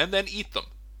villains do, and then eat them.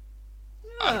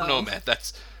 No. I don't know, man.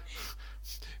 That's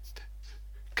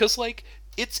because like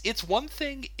it's one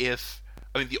thing if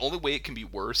the only way it can be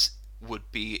worse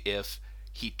would be if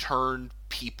he turned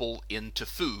people into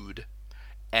food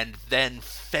and then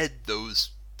fed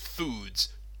those foods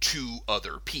to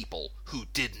other people who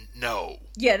didn't know.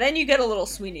 Yeah, then you get a little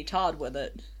Sweeney Todd with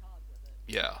it.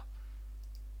 Yeah.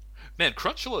 Man,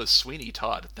 Crunchula as Sweeney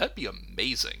Todd, that'd be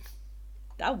amazing.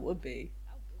 That would be.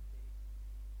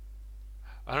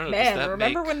 I don't know. Man,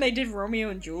 remember when they did Romeo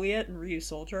and Juliet and Ryu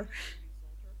Soldier?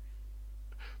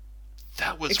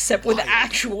 That was Except wild. with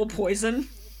actual poison.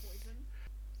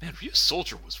 Man, Ryu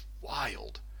Soldier was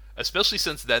wild. Especially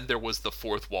since then there was the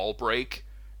fourth wall break,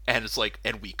 and it's like,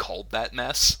 and we called that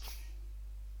mess.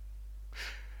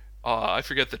 I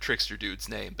forget the trickster dude's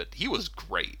name, but he was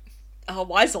great.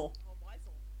 Weisel.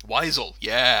 Weisel,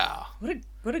 yeah.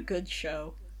 What a good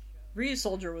show. Ryu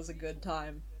Soldier was a good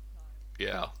time.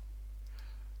 Yeah.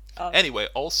 Anyway,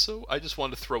 also, I just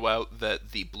wanted to throw out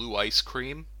that the blue ice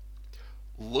cream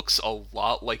looks a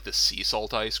lot like the sea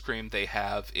salt ice cream they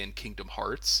have in Kingdom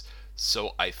Hearts.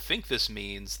 So I think this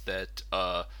means that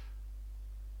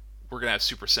we're gonna have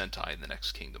Super Sentai in the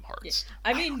next Kingdom Hearts. Yeah.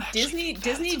 I mean, Disney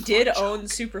did own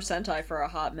Super Sentai for a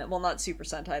hot minute. Well, not Super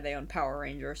Sentai; they own Power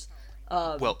Rangers.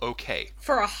 Well, okay.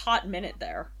 For a hot minute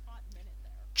there.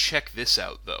 Check this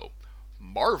out, though.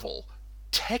 Marvel,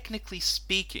 technically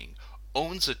speaking,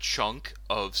 owns a chunk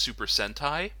of Super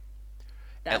Sentai.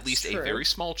 That's at least true. A very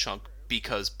small chunk,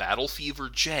 because Battle Fever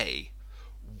J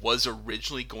was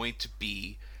originally going to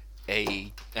be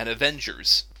an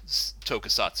Avengers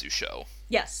tokusatsu show.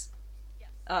 Yes.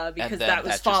 Because that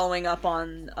was that following up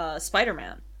on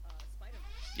Spider-Man.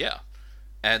 Yeah.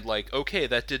 And like, okay,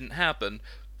 that didn't happen,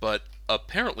 but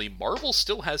apparently Marvel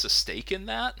still has a stake in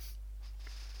that,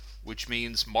 which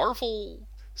means Marvel,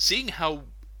 seeing how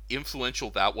influential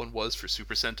that one was for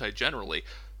Super Sentai generally,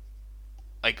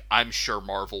 like, I'm sure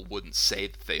Marvel wouldn't say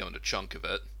that they owned a chunk of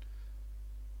it,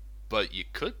 but you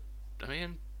could, I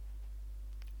mean,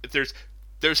 if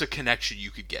there's a connection you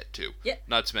could get to. Yeah.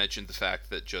 Not to mention the fact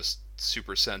that just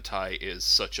Super Sentai is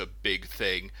such a big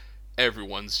thing,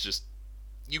 everyone's just,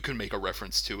 you can make a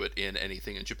reference to it in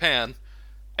anything in Japan,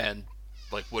 and,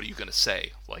 like, what are you gonna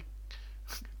say? Like,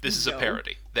 this is a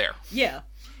parody. There. Yeah.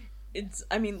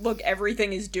 I mean, look,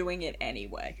 everything is doing it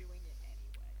anyway.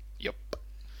 Yep.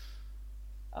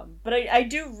 But I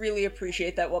do really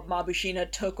appreciate that what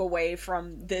Mabushina took away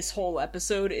from this whole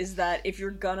episode is that if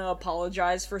you're gonna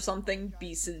apologize for something,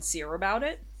 be sincere about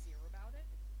it.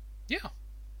 Yeah.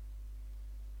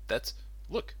 That's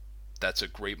a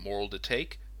great moral to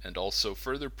take, and also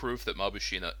further proof that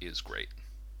Mabushina is great.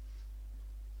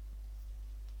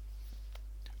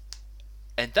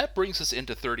 And that brings us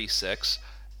into 36,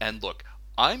 and look,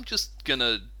 I'm just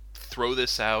gonna throw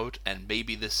this out, and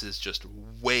maybe this is just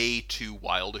way too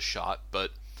wild a shot,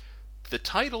 but the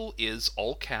title is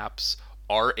all caps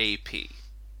RAP,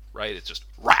 right? It's just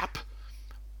rap.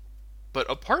 But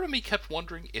a part of me kept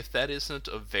wondering if that isn't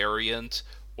a variant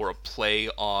or a play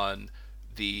on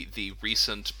the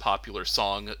recent popular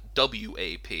song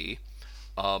WAP.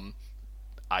 Um,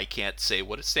 I can't say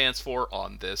what it stands for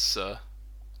on this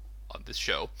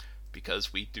show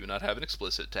because we do not have an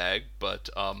explicit tag, but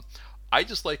I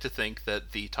just like to think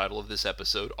that the title of this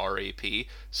episode, RAP,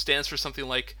 stands for something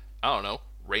like, I don't know,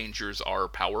 Rangers Are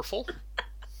Powerful.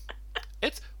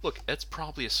 It's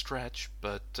probably a stretch,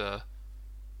 but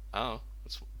oh,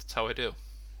 that's how I do.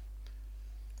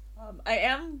 I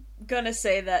am gonna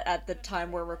say that at the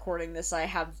time we're recording this, I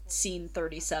have seen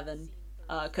 37,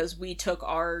 because we took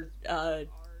our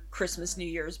Christmas New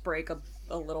Year's break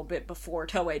a little bit before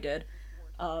Toei did.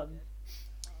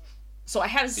 So I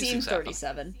have seen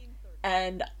 37,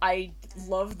 and I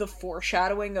love the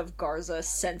foreshadowing of Garza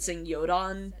sensing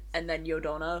Yodon, and then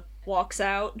Yodona walks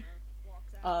out.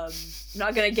 I'm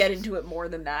not gonna get into it more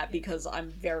than that because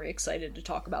I'm very excited to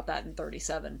talk about that in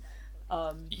 37.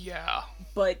 Yeah.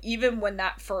 But even when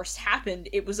that first happened,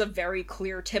 it was a very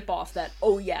clear tip-off that,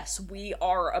 oh yes, we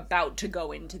are about to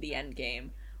go into the end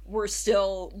game. We are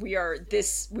still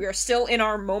in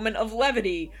our moment of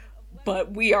levity,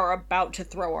 but we are about to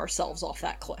throw ourselves off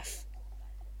that cliff.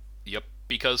 Yep,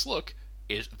 because look,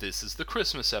 this is the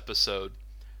Christmas episode,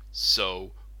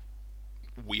 so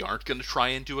we aren't going to try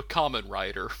and do a Kamen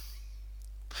Rider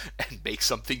and make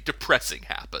something depressing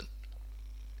happen.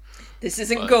 This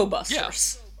isn't Go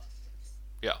Busters.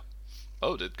 Yeah.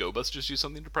 Oh, did Go Busters do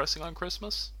something depressing on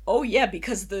Christmas? Oh yeah,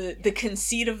 because the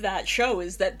conceit of that show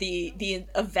is that the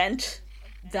event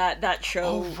that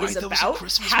show is about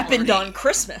happened on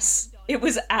Christmas. It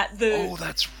was at the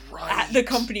that's right. At the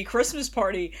company Christmas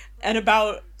party, and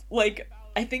about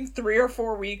I think 3 or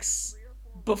 4 weeks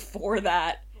before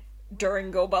that, during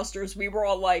Go Busters, we were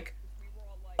all like,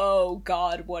 "Oh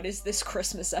God, what is this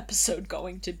Christmas episode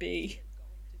going to be?"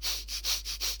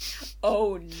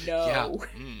 Oh no. Yeah.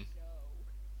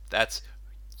 That's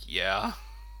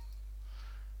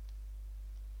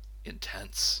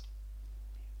intense.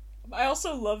 I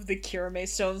also love the Kirame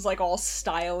Stones all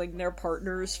styling their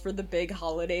partners for the big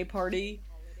holiday party.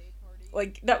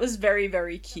 That was very,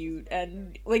 very cute.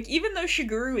 And even though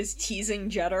Shiguru is teasing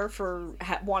Jeter for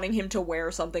wanting him to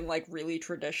wear something really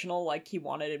traditional, he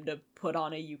wanted him to put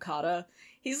on a yukata,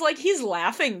 he's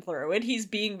laughing through it. He's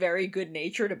being very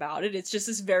good-natured about it. It's just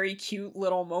this very cute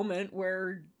little moment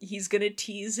where he's gonna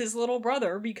tease his little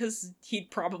brother because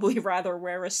he'd probably rather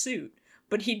wear a suit,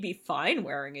 but he'd be fine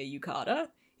wearing a yukata.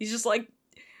 He's just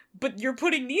but you're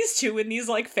putting these two in these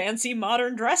fancy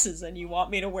modern dresses and you want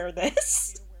me to wear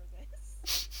this?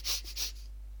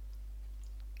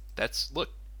 That's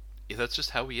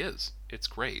just how he is. It's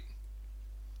great.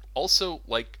 Also,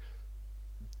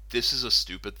 this is a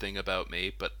stupid thing about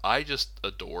me, but I just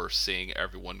adore seeing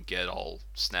everyone get all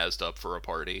snazzed up for a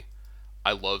party.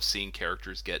 I love seeing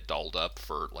characters get dolled up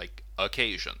for,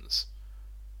 occasions.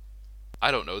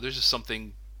 I don't know, there's just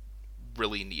something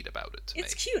really neat about it to me.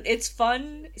 It's cute. It's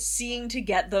fun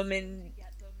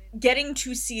getting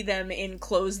to see them in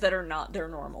clothes that are not their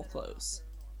normal clothes.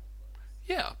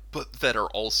 Yeah, but that are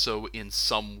also in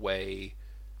some way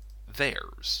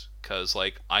theirs. Because,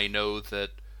 I know that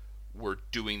we're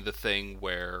doing the thing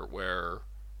where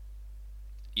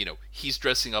he's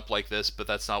dressing up like this, but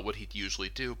that's not what he'd usually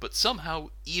do. But somehow,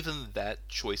 even that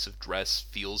choice of dress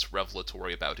feels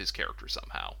revelatory about his character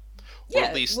somehow. Yeah, or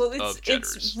at least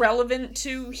it's relevant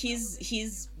to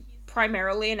he's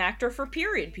primarily an actor for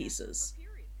period pieces.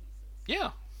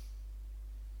 Yeah.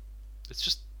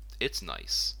 It's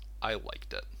nice. I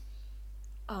liked it.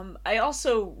 I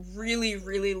also really,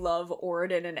 really love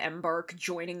Oridan and Embark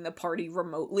joining the party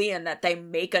remotely, and that they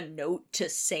make a note to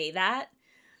say that.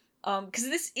 Because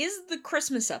this is the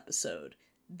Christmas episode.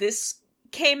 This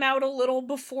came out a little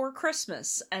before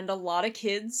Christmas, and a lot of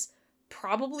kids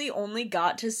probably only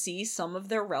got to see some of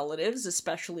their relatives,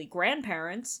 especially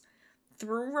grandparents,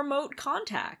 through remote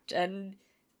contact, and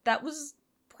that was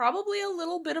probably a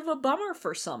little bit of a bummer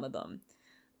for some of them.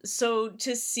 So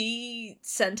to see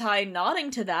Sentai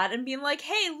nodding to that and being like,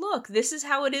 hey, look, this is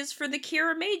how it is for the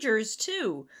Kira Majors,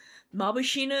 too.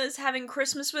 Mabushina is having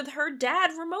Christmas with her dad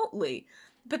remotely,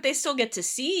 but they still get to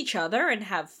see each other and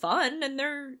have fun, and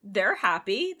they're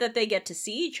happy that they get to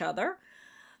see each other.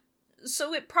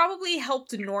 So it probably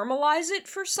helped normalize it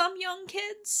for some young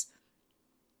kids.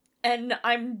 And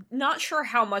I'm not sure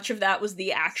how much of that was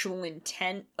the actual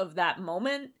intent of that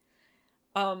moment.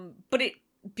 But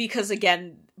because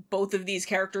again, both of these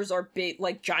characters are big,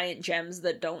 giant gems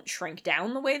that don't shrink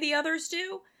down the way the others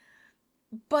do.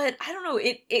 But I don't know,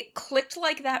 it clicked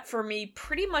like that for me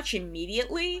pretty much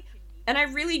immediately, And I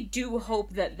really do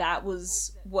hope that that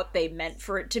was what they meant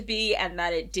for it to be, and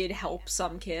that it did help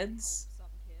some kids.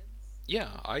 Yeah,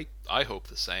 I hope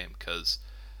the same, because,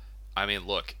 I mean,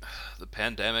 look, the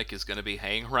pandemic is going to be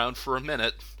hanging around for a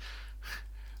minute,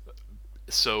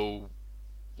 so,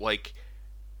 like,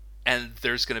 and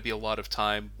there's going to be a lot of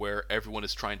time where everyone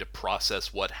is trying to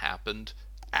process what happened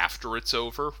after it's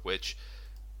over, which,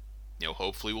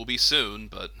 hopefully will be soon,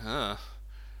 but,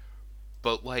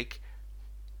 like,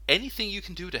 anything you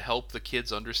can do to help the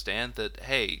kids understand that,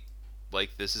 hey,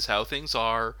 like, this is how things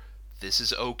are, this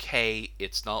is okay,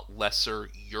 it's not lesser,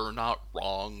 you're not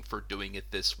wrong for doing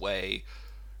it this way.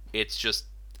 It's just,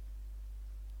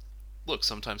 look,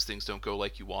 sometimes things don't go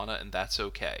like you wanna, and that's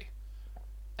okay.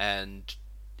 And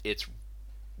it's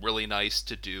really nice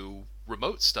to do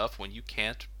remote stuff when you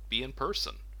can't be in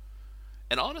person.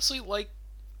 And honestly, like,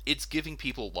 it's giving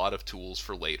people a lot of tools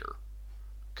for later.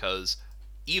 Because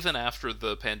even after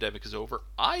the pandemic is over,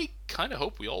 I kind of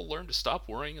hope we all learn to stop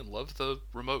worrying and love the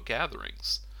remote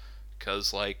gatherings.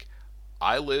 Because, like,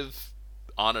 I live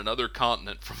on another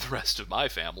continent from the rest of my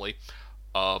family,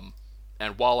 um,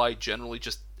 and while I generally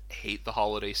just hate the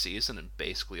holiday season and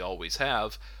basically always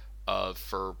have,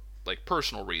 for like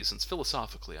personal reasons,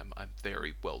 philosophically, I'm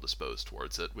very well disposed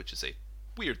towards it, which is a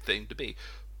weird thing to be.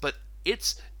 But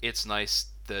it's nice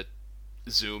that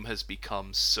Zoom has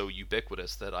become so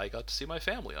ubiquitous that I got to see my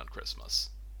family on Christmas.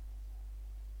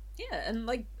 Yeah, and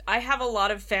like I have a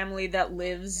lot of family that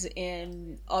lives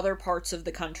in other parts of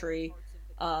the country.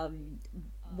 Um,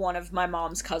 One of my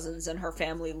mom's cousins and her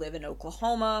family live in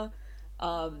Oklahoma.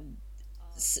 Um,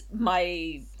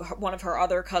 my one of her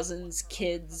other cousins'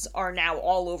 kids are now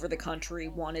all over the country.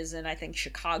 One is in I think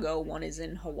Chicago, one is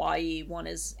in Hawaii, one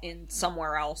is in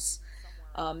somewhere else.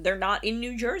 They're not in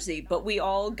New Jersey, but we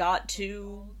all got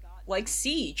to like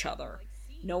see each other.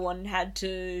 No one had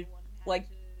to like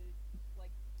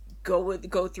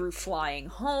go through flying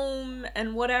home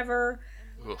and whatever.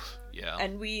 Oof, yeah.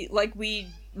 And we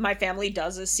my family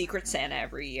does a Secret Santa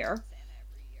every year.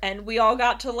 And we all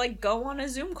got to like go on a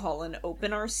Zoom call and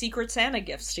open our Secret Santa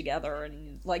gifts together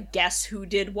and like guess who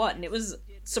did what, and it was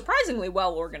surprisingly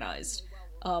well organized.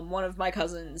 One of my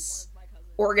cousins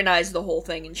organized the whole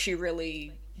thing, and she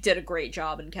really did a great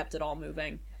job and kept it all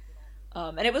moving.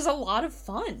 And it was a lot of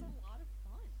fun.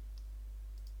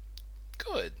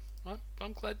 Good.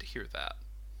 I'm glad to hear that.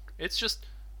 It's just,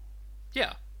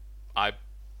 yeah, I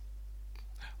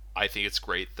I think it's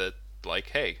great that, like,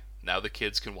 hey, now the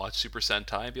kids can watch Super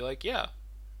Sentai and be like, yeah,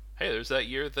 hey, there's that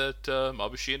year that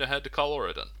Mabushina had to call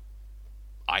Oridon.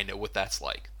 I know what that's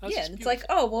like. That's Yeah, just and it's like,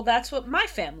 beautiful. oh, well, that's what my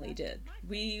family did.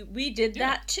 We did Yeah,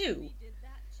 that too.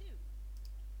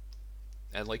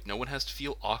 and like no one has to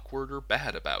feel awkward or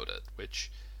bad about it.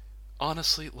 Which,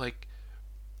 honestly, like,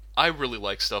 I really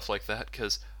like stuff like that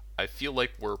because I feel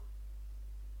like we're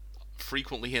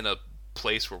frequently in a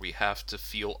place where we have to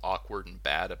feel awkward and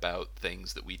bad about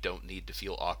things that we don't need to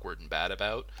feel awkward and bad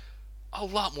about a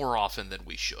lot more often than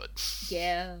we should.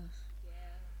 Yeah.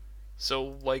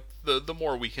 So, like, the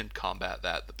more we can combat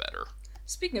that, the better.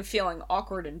 Speaking of feeling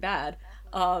awkward and bad,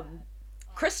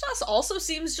 Christmas also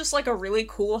seems just like a really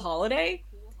cool holiday.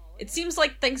 It seems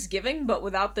like Thanksgiving, but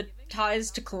without the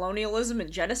ties to colonialism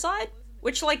and genocide,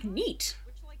 which, like, neat.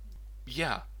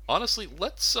 Yeah, honestly,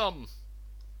 let's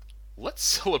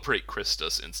celebrate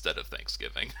Christus instead of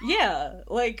Thanksgiving. Yeah,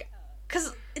 like,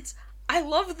 cause it's. I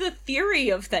love the theory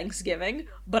of Thanksgiving,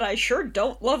 but I sure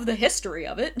don't love the history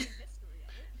of it.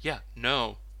 Yeah,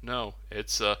 no,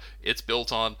 it's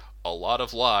built on a lot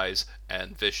of lies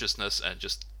and viciousness and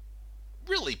just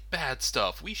really bad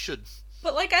stuff. We should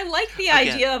But, like, I like the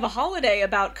again, idea of a holiday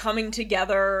about coming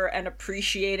together and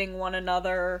appreciating one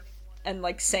another and,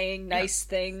 like, saying yeah, nice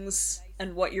things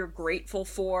and what you're grateful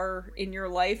for in your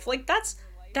life. Like, that's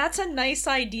a nice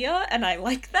idea, and I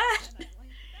like that.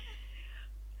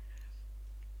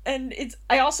 And it's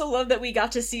I also love that we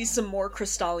got to see some more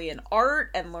Crystallian art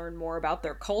and learn more about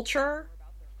their culture.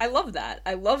 I love that.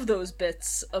 I love those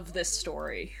bits of this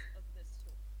story.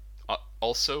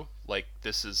 also, like,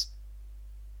 this is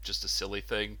just a silly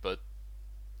thing, but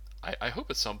I hope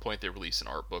at some point they release an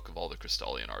art book of all the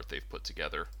Crystallian art they've put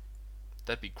together.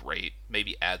 That'd be great.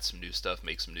 Maybe add some new stuff,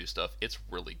 make some new stuff. It's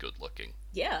really good looking.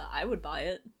 Yeah, I would buy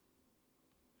it.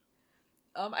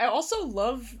 I also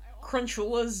love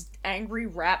Crunchula's angry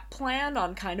rap plan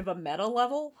on kind of a meta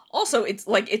level. Also, it's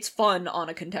like it's fun on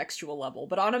a contextual level,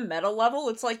 but on a meta level,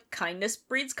 it's like kindness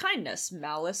breeds kindness,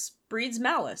 malice breeds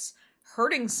malice.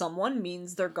 Hurting someone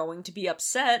means they're going to be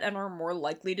upset and are more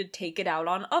likely to take it out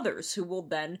on others, who will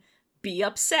then be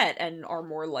upset and are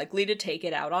more likely to take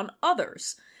it out on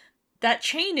others. That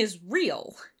chain is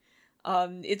real.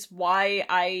 It's why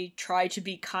I try to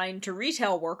be kind to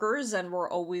retail workers, and we're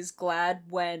always glad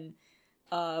when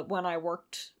I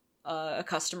worked a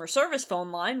customer service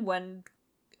phone line, when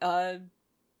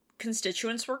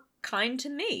constituents were kind to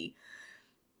me.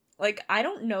 Like, I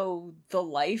don't know the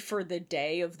life or the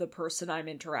day of the person I'm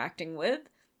interacting with.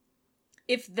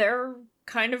 If they're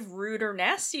kind of rude or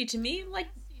nasty to me, like,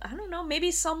 I don't know,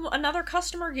 maybe another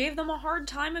customer gave them a hard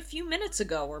time a few minutes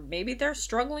ago, or maybe they're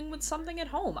struggling with something at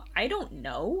home. I don't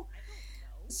know.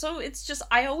 So it's just,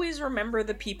 I always remember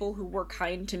the people who were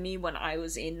kind to me when I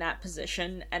was in that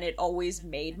position, and it always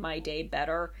made my day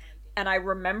better. And I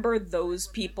remember those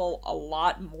people a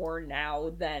lot more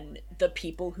now than the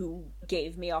people who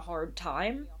gave me a hard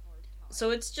time.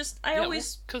 So it's just, I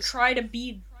always try to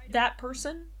be that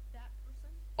person.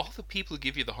 All the people who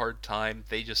give you the hard time,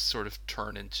 they just sort of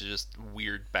turn into just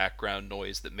weird background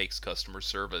noise that makes customer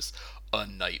service a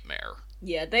nightmare.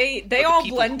 Yeah, they all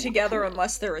blend together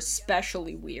unless they're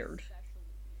especially weird.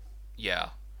 Yeah.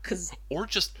 Or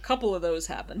just a couple of those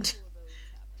happened.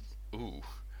 Ooh.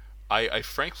 I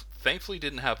thankfully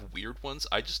didn't have weird ones.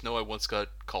 I just know I once got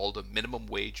called a minimum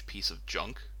wage piece of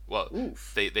junk. Well,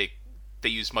 oof. They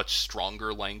use much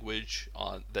stronger language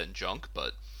than junk,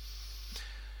 but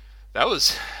that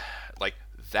was, like,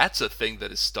 that's a thing that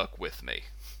has stuck with me.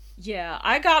 Yeah,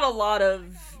 I got a lot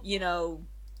of,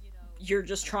 you're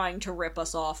just trying to rip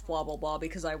us off, blah, blah, blah,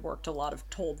 because I worked a lot of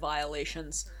toll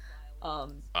violations.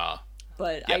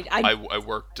 But yeah, I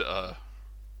worked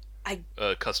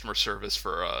customer service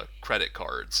for credit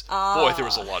cards. Boy, there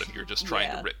was a lot of you're just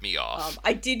trying to rip me off.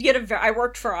 I did get I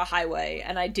worked for a highway,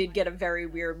 and I did get a very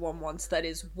weird one once that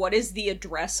is, what is the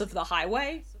address of the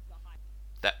highway?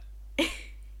 That...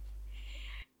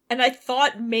 And I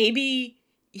thought maybe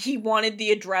he wanted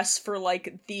the address for,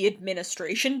 like, the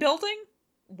administration building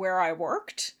where I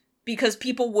worked, because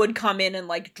people would come in and,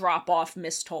 like, drop off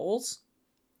missed tolls.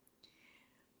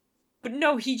 But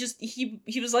no, he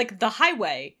was like, the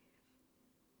highway.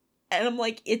 And I'm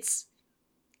like,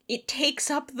 it takes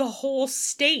up the whole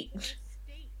state.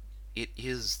 It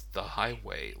is the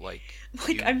highway, like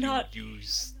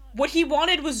What he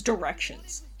wanted was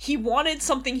directions. He wanted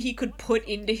something he could put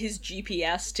into his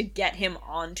GPS to get him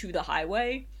onto the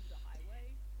highway.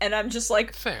 And I'm just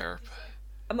like, fair.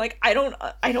 I'm like, I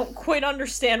don't quite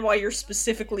understand why you're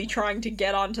specifically trying to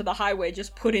get onto the highway.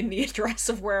 Just put in the address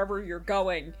of wherever you're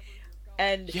going.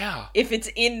 And if it's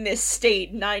in this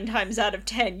state, 9 times out of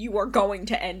 10, you are going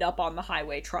to end up on the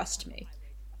highway, trust me.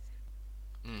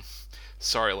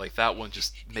 Sorry, like, that one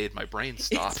just made my brain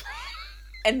stop.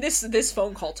 And this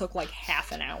phone call took like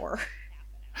half an hour.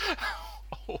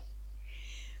 Oh.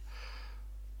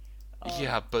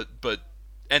 Yeah, but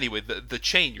anyway, the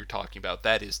chain you're talking about,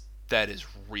 that is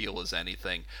real as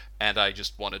anything. And I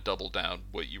just want to double down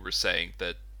what you were saying,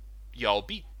 that y'all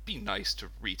be nice to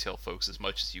retail folks as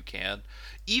much as you can,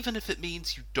 even if it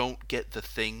means you don't get the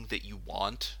thing that you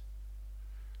want.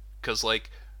 Because, like,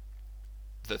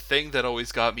 the thing that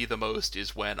always got me the most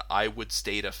is when I would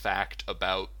state a fact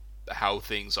about how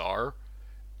things are,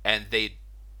 and they'd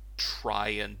try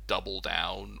and double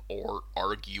down or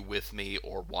argue with me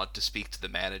or want to speak to the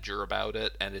manager about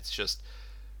it, and it's just,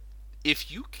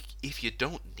 if you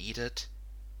don't need it,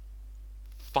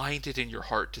 find it in your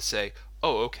heart to say,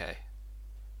 oh, okay.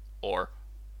 Or,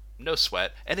 no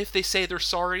sweat. And if they say they're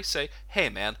sorry, say, hey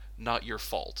man, not your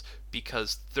fault.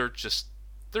 Because they're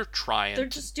trying. They're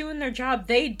just doing their job.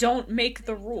 They don't make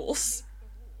the rules.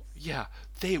 Yeah,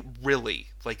 they really,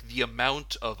 like, the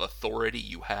amount of authority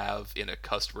you have in a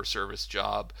customer service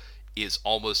job is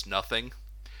almost nothing.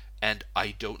 And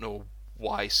I don't know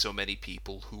why so many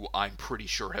people who I'm pretty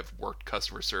sure have worked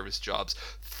customer service jobs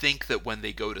think that when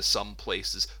they go to some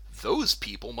places, those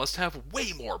people must have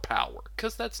way more power,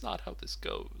 because that's not how this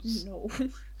goes. No.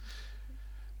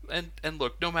 And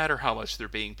look, no matter how much they're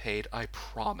being paid, I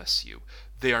promise you,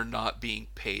 they are not being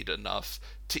paid enough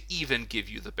to even give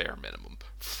you the bare minimum.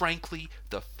 Frankly,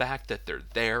 the fact that they're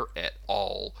there at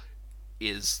all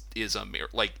is a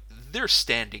miracle. Like, they're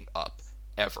standing up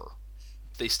ever.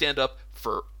 They stand up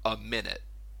for a minute.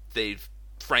 They've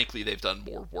done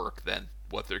more work than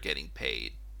what they're getting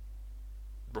paid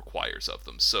requires of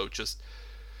them. So just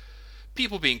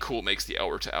people being cool makes the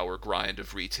hour-to-hour grind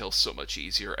of retail so much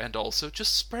easier, and also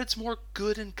just spreads more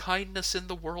good and kindness in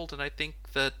the world. And I think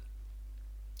that,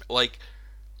 like,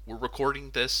 we're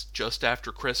recording this just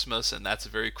after Christmas, and that's a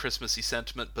very Christmassy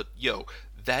sentiment, but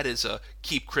that is a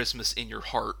keep Christmas in your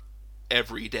heart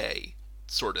every day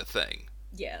sort of thing.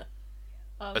 Yeah.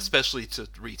 Especially to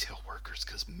retail workers,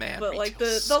 because, man, but like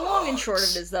the long and short of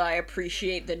it is that I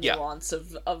appreciate the nuance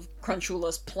of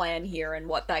Crunchyroll's plan here and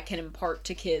what that can impart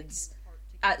to kids.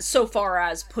 so far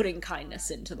as putting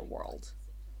kindness into the world.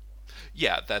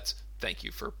 Yeah, that's thank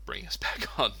you for bringing us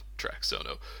back on track,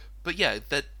 Sono. But yeah,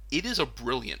 that it is a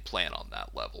brilliant plan on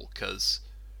that level because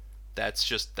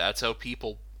that's how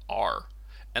people are.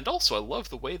 And also, I love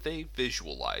the way they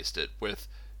visualized it with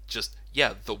just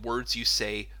yeah, the words you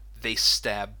say they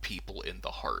stab people in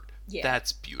the heart. Yeah.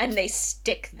 That's And they beautiful.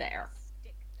 stick there.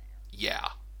 Yeah,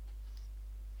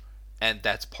 and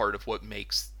that's part of what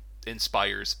makes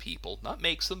inspires people, not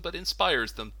makes them, but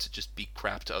inspires them to just be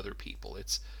crap to other people.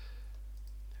 It's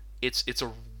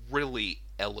a really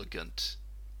elegant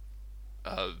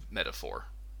metaphor.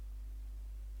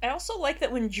 I also like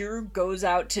that when Drew goes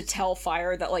out to tell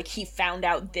Fire that, like, he found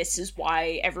out this is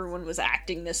why everyone was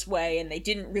acting this way and they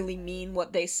didn't really mean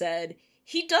what they said,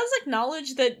 he does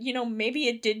acknowledge that, maybe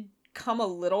it did come a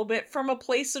little bit from a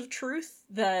place of truth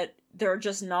that they're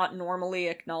just not normally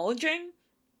acknowledging.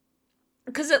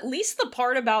 Because at least the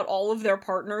part about all of their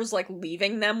partners, like,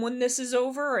 leaving them when this is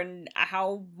over and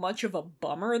how much of a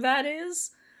bummer that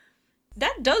is,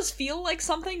 that does feel like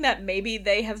something that maybe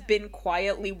they have been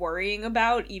quietly worrying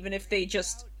about, even if they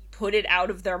just put it out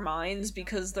of their minds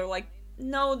because they're like,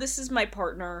 no, this is my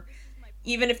partner.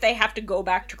 Even if they have to go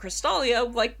back to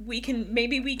Crystalia, like,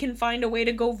 maybe we can find a way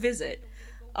to go visit.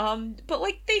 But,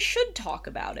 like, they should talk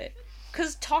about it.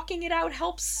 Because talking it out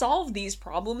helps solve these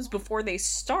problems before they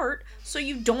start, so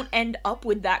you don't end up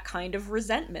with that kind of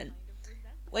resentment.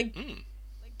 Like,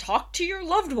 talk to your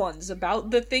loved ones about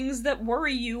the things that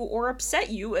worry you or upset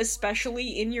you,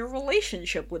 especially in your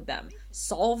relationship with them.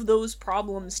 Solve those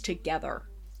problems together.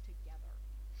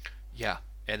 Yeah,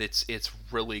 and it's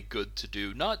really good to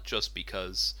do, not just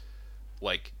because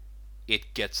like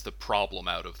it gets the problem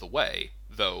out of the way,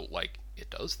 though like it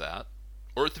does that.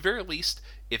 Or at the very least,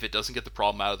 if it doesn't get the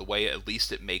problem out of the way, at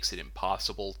least it makes it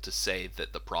impossible to say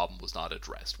that the problem was not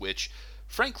addressed, which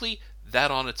frankly,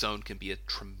 that on its own can be a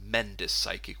tremendous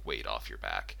psychic weight off your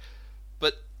back.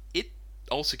 But it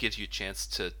also gives you a chance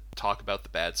to talk about the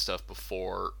bad stuff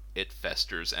before it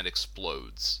festers and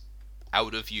explodes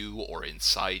out of you or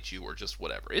inside you or just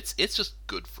whatever. It's just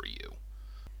good for you.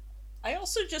 I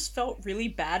also just felt really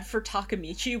bad for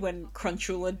Takamichi when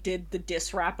Crunchula did the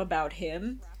diss rap about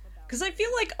him. Because I feel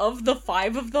like of the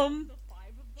five of them,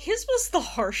 his was the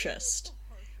harshest.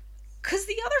 Because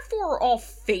the other four are all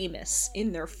famous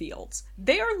in their fields.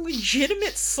 They are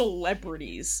legitimate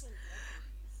celebrities.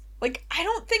 Like, I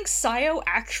don't think Sayo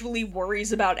actually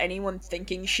worries about anyone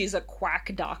thinking she's a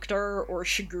quack doctor or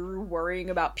Shiguru worrying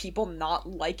about people not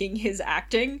liking his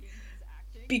acting.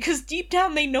 Because deep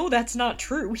down they know that's not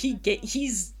true.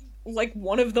 He's like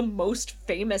one of the most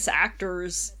famous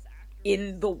actors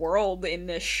in the world in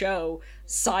this show.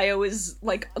 Sayo is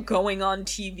like going on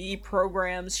TV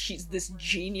programs. She's this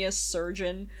genius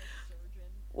surgeon.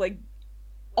 Like,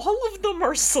 all of them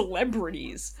are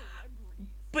celebrities.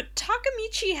 But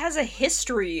Takamichi has a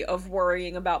history of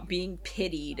worrying about being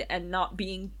pitied and not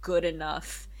being good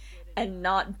enough and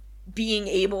not being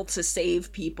able to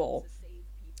save people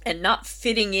and not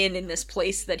fitting in this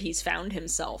place that he's found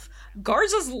himself.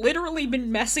 Garza's literally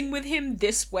been messing with him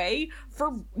this way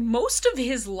for most of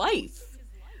his life.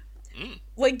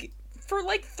 Like, for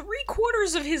like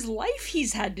 3/4 of his life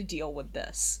he's had to deal with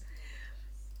this.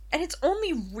 And it's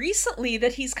only recently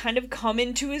that he's kind of come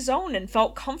into his own and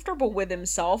felt comfortable with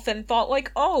himself and thought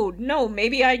like, oh, no,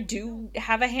 maybe I do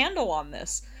have a handle on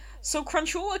this. So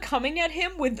Crunchula coming at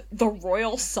him with the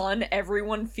royal son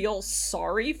everyone feels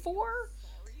sorry for?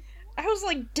 I was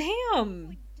like,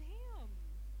 damn.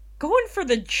 Going for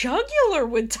the jugular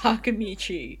with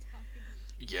Takamichi.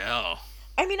 Yeah.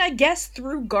 I mean, I guess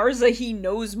through Garza he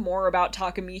knows more about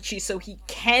Takamichi, so he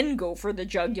can go for the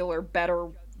jugular better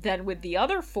than with the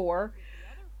other four.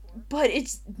 But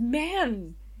it's,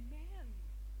 man,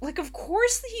 like, of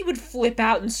course he would flip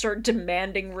out and start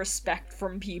demanding respect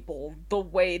from people the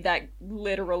way that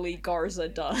literally Garza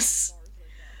does.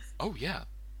 Oh, yeah.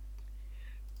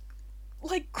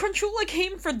 Like, Crunchula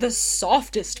came for the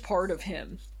softest part of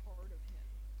him.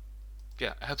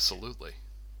 Yeah, absolutely.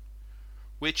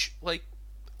 Which, like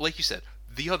you said,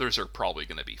 the others are probably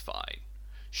going to be fine.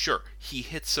 Sure, he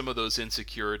hits some of those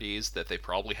insecurities that they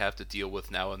probably have to deal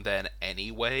with now and then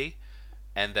anyway,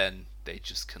 and then they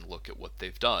just can look at what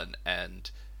they've done, and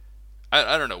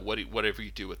I don't know, whatever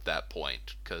you do at that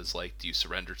point, because, like, do you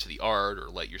surrender to the art, or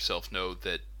let yourself know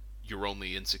that you're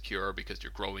only insecure because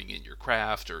you're growing in your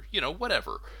craft, or,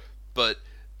 whatever. But,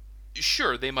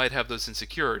 sure, they might have those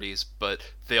insecurities, but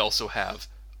they also have,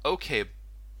 okay,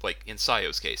 like, in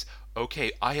Sayo's case,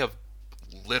 okay, I have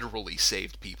literally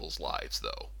saved people's lives,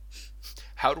 though.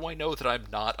 How do I know that I'm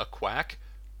not a quack?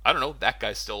 I don't know, that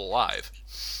guy's still alive.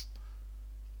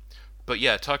 But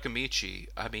yeah, Takamichi,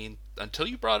 I mean, until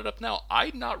you brought it up now,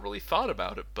 I'd not really thought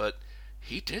about it, but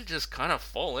he did just kind of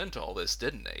fall into all this,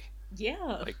 didn't he?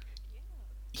 Yeah. Like,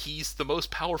 he's the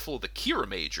most powerful of the Kira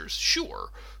Majors,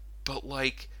 sure, but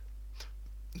like,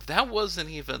 that wasn't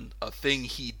even a thing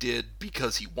he did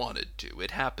because he wanted to.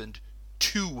 It happened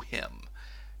to him.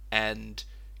 And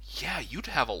yeah, you'd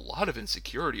have a lot of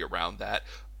insecurity around that,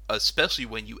 especially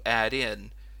when you add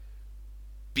in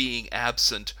being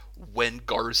absent when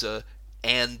Garza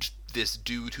and this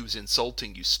dude who's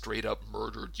insulting you straight up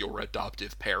murdered your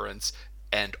adoptive parents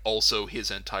and also his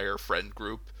entire friend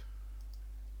group.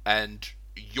 And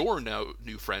your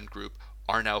new friend group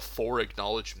are now four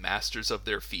acknowledged masters of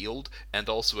their field, and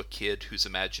also a kid whose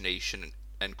imagination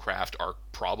and craft are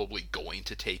probably going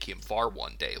to take him far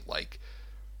one day. Like,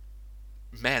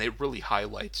 man, it really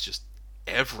highlights just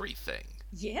everything.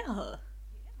 Yeah.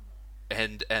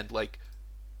 And like,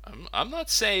 I'm not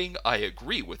saying I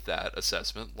agree with that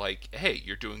assessment. Like, hey,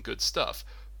 you're doing good stuff,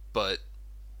 but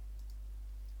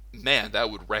man, that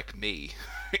would wreck me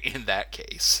in that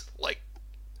case. Like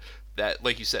that,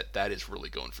 like you said, that is really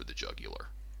going for the jugular.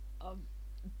 Um,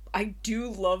 I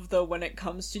do love, though, when it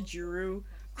comes to Juru,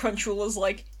 Crunchyroll is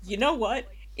like, you know what?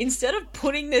 Instead of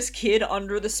putting this kid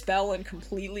under the spell and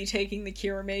completely taking the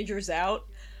Kira Majors out,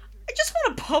 I just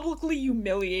want to publicly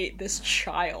humiliate this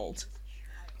child.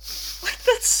 Like,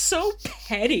 that's so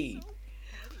petty.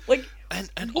 Like,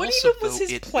 And what also, even was though,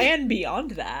 his plan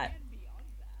beyond that?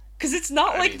 Because it's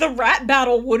not I like mean, the rat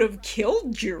battle would have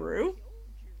killed Juru.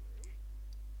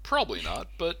 probably not,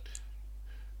 but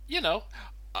you know,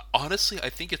 honestly, I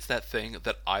think it's that thing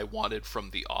that I wanted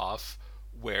from the off,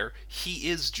 where he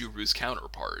is Juru's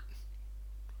counterpart.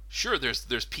 Sure,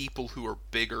 there's people who are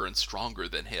bigger and stronger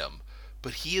than him,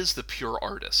 but he is the pure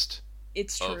artist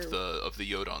It's of true.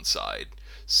 the Yodon side.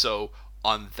 So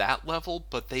on that level,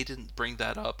 but they didn't bring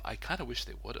that up. I kind of wish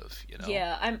they would have, you know.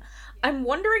 Yeah, I'm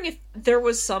wondering if there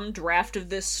was some draft of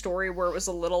this story where it was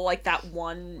a little like that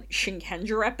one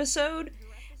Shinkenger episode,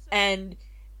 and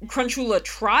Crunchula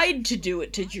tried to do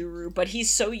it to Juru, but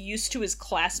he's so used to his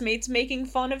classmates making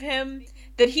fun of him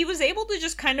that he was able to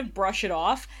just kind of brush it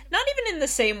off. Not even in the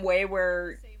same way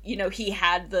where, he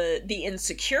had the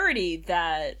insecurity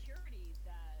that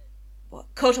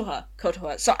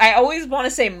Kotoha. So I always want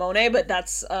to say Monet, but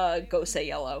that's Gosei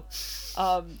Yellow.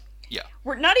 Um, Yeah,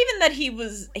 not even that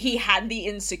he had the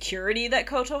insecurity that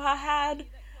Kotoha had,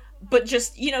 but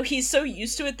just, he's so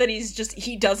used to it that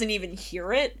he doesn't even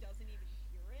hear it.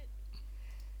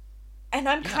 And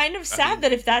I'm yeah. kind of I sad mean,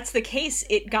 that if that's the case,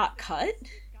 it got cut.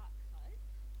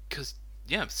 cause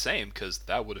yeah, same. Cause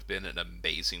that would have been an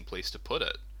amazing place to put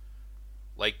it.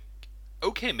 Like,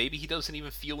 okay, maybe he doesn't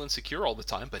even feel insecure all the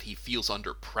time, but he feels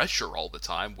under pressure all the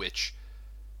time, which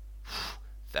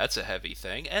that's a heavy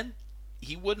thing. And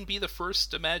he wouldn't be the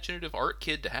first imaginative art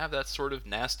kid to have that sort of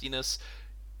nastiness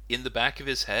in the back of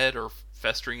his head or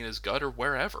festering in his gut or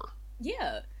wherever.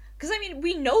 Yeah. Because, I mean,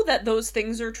 we know that those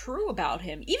things are true about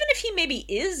him. Even if he maybe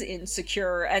is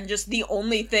insecure and just the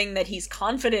only thing that he's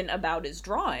confident about is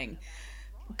drawing.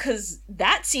 Because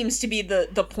that seems to be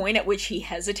the point at which he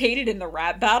hesitated in the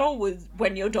rap battle, with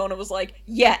when Yodona was like,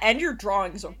 yeah, and your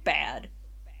drawings are bad.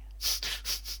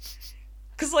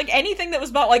 Because, like, anything that was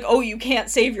about, like, oh, you can't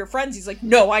save your friends, he's like,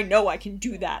 no, I know I can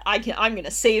do that. I'm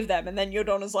gonna save them. And then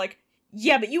Yodona's like,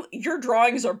 yeah, but your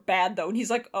drawings are bad, though. And he's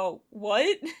like, oh,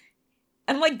 what?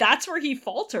 And, like, that's where he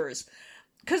falters.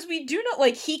 Because we do know,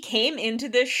 like, he came into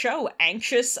this show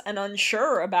anxious and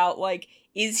unsure about, like,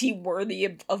 is he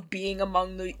worthy of being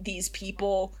among these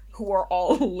people who are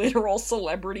all literal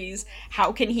celebrities?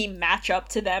 How can he match up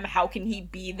to them? How can he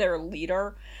be their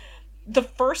leader? The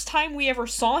first time we ever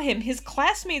saw him, his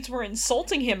classmates were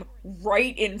insulting him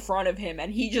right in front of him,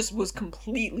 and he just was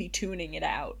completely tuning it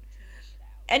out.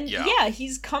 And Yeah. yeah,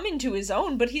 he's come into his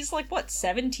own, but he's like, what,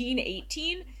 17,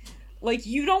 18? Like,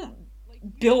 you don't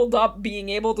build up being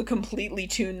able to completely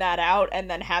tune that out and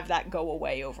then have that go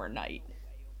away overnight.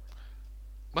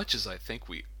 Much as I think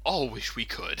we all wish we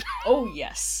could. Oh,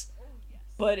 yes.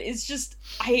 But it's just,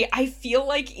 I feel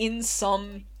like in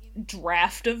some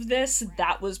draft of this,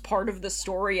 that was part of the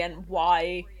story and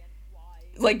why,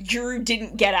 like, Juru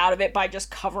didn't get out of it by just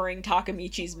covering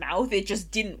Takamichi's mouth. It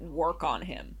just didn't work on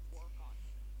him.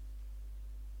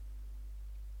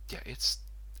 Yeah, it's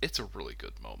a really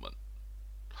good moment.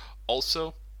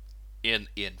 Also, in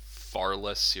far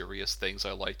less serious things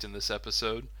I liked in this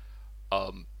episode,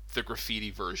 the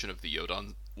graffiti version of the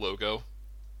Yodon logo,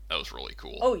 that was really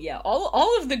cool. Oh yeah,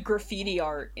 all of the graffiti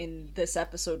art in this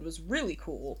episode was really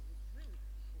cool.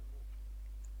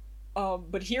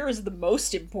 But here is the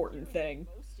most important thing.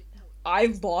 I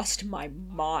lost my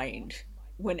mind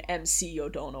when MC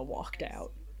Yodona walked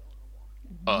out.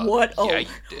 Yeah, you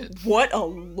did. What a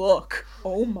look.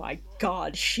 Oh my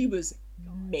god, she was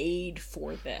made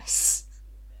for this.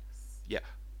 Yeah.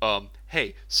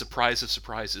 Hey, surprise of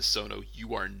surprises, Sono,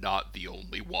 you are not the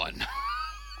only one.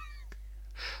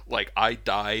 Like, I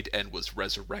died and was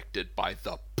resurrected by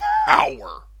the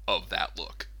power of that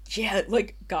look. Yeah,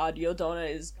 like, God, Yodona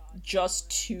is just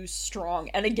too strong.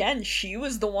 And again, she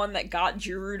was the one that got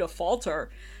Juru to falter.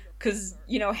 Because,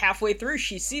 halfway through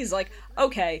she sees, like,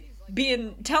 okay,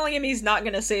 telling him he's not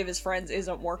gonna save his friends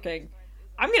isn't working.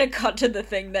 I'm gonna cut to the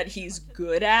thing that he's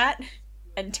good at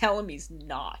and tell him he's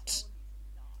not.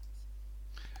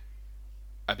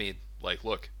 I mean, like,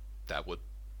 look, that would...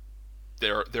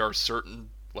 There are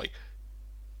certain, like...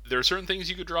 There are certain things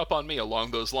you could drop on me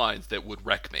along those lines that would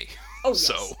wreck me. Oh, yes.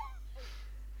 So...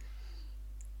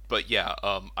 But yeah,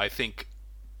 I think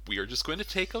we are just going to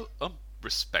take a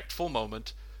respectful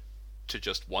moment to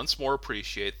just once more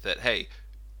appreciate that, hey,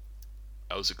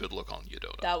 that was a good look on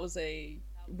Yodona.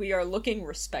 We are looking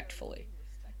respectfully.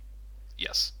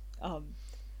 Yes.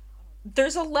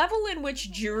 There's a level in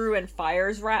which Juru and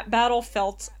Fire's rap battle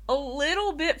felt a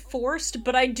little bit forced,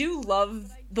 but I do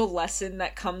love the lesson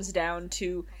that comes down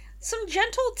to some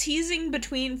gentle teasing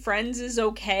between friends is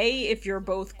okay if you're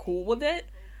both cool with it,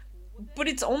 but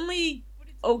it's only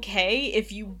okay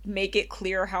if you make it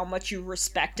clear how much you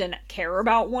respect and care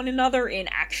about one another in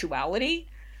actuality.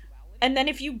 And then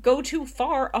if you go too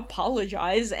far,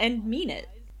 apologize and mean it.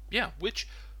 Yeah, which,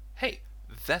 hey,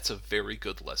 that's a very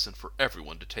good lesson for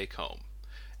everyone to take home.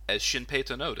 As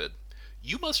Shinpeta noted,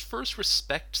 you must first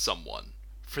respect someone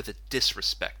for the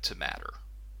disrespect to matter.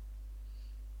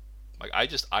 Like,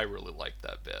 I really liked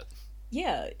that bit.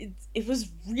 Yeah, it was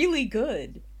really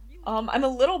good. I'm a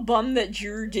little bummed that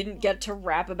Juru didn't get to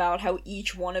rap about how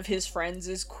each one of his friends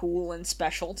is cool and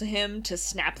special to him to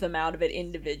snap them out of it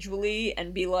individually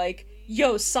and be like,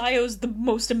 yo, Sayo's the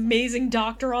most amazing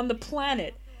doctor on the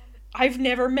planet. I've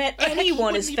never met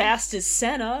anyone as fast as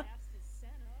Senna.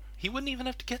 He wouldn't even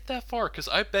have to get that far, because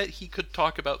I bet he could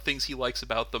talk about things he likes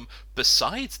about them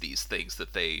besides these things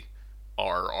that they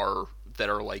are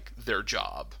like their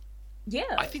job.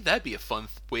 Yeah. I think that'd be a fun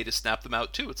way to snap them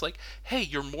out too. It's like, hey,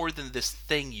 you're more than this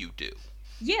thing you do.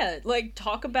 Yeah, like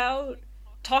talk about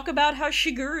how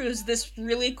Shigeru is this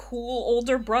really cool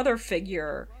older brother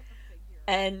figure.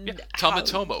 And yeah.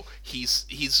 Tamatomo,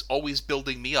 he's always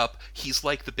building me up. He's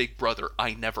like the big brother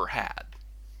I never had.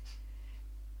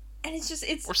 And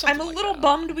I'm a little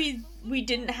bummed we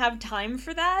didn't have time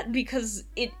for that, because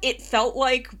it felt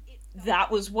like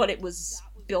that was what it was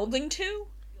building to.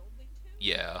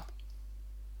 Yeah.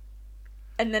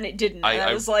 And then it didn't.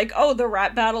 I was like, oh, the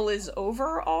rap battle is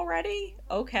over already?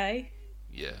 Okay.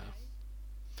 Yeah.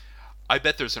 I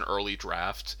bet there's an early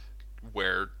draft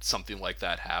where something like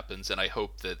that happens, and I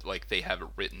hope that, like, they have it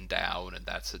written down and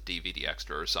that's a DVD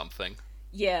extra or something.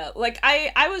 Yeah, like,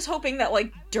 I was hoping that,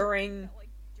 like, during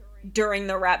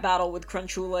the rap battle with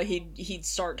Crunchula, he'd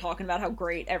start talking about how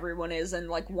great everyone is, and,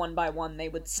 like, one by one they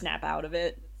would snap out of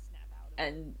it.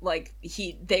 And, like,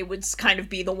 they would kind of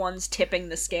be the ones tipping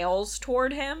the scales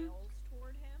toward him.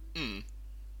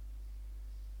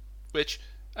 Which,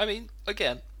 I mean,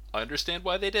 again, I understand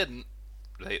why they didn't.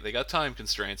 They got time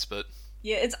constraints, but...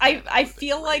 Yeah, I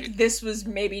feel like this was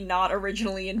maybe not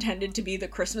originally intended to be the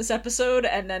Christmas episode,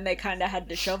 and then they kind of had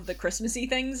to shove the Christmassy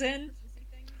things in.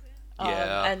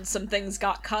 Yeah. And some things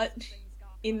got cut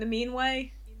in the meanwhile.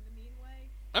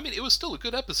 I mean, it was still a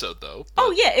good episode, though. But...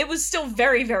 Oh, yeah, it was still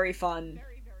very, very fun.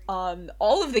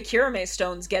 All of the Kirame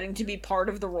stones getting to be part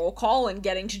of the roll call and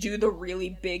getting to do the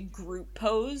really big group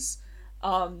pose,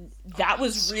 that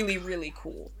was really, really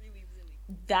cool.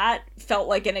 That felt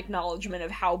like an acknowledgement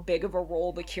of how big of a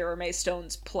role the Kirame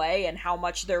stones play and how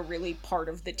much they're really part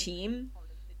of the team.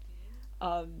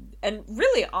 And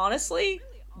really, honestly,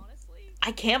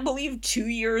 I can't believe 2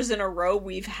 years in a row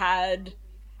we've had,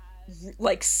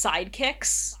 like,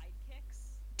 sidekicks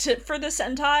for the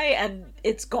Sentai, and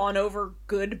it's gone over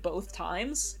good both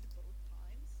times.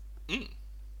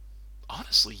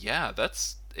 Honestly, yeah,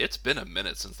 it's been a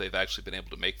minute since they've actually been able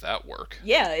to make that work.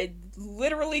 Yeah,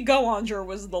 literally Go-Onger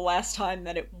was the last time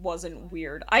that it wasn't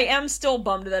weird. I am still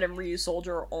bummed that in Ryu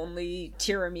Soldier only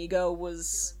Tiramigo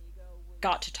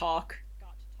got to talk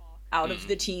out of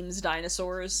the team's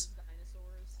dinosaurs.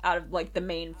 Out of, like, the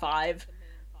main 5.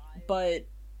 But,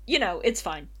 it's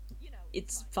fine.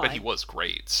 It's fine. But he was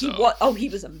great, so... He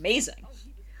was amazing.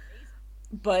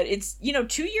 But it's,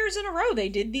 2 years in a row they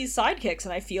did these sidekicks,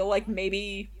 and I feel like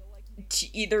maybe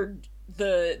either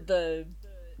the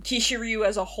Kishiryu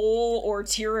as a whole or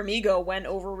Tiramigo went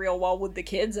over real well with the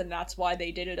kids, and that's why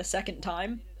they did it a second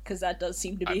time. because that does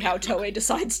seem to be I mean, how Toei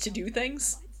decides to do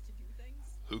things.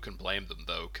 Who can blame them,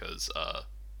 though? Because, I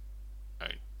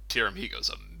mean, Tiramigo's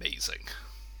amazing.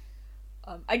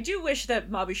 I do wish that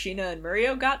Mabushina and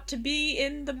Murio got to be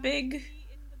in the big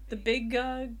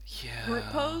group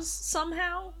pose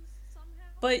somehow.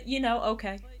 But,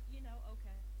 okay.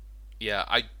 Yeah,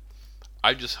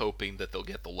 I'm just hoping that they'll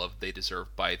get the love they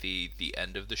deserve by the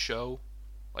end of the show.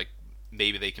 Like,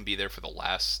 maybe they can be there for the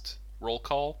last roll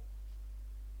call.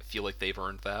 I feel like they've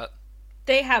earned that.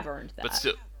 They have earned that. But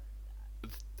still,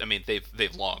 I mean,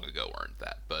 they've long ago earned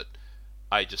that. But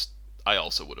I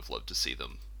also would have loved to see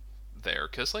them there,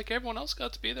 because, like, everyone else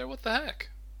got to be there. What the heck?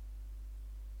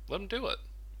 Let them do it.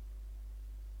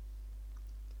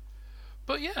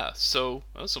 But yeah, so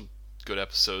that was some good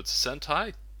episodes of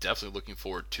Sentai. Definitely looking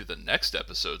forward to the next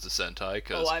episodes of Sentai,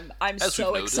 because I'm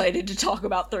so excited to talk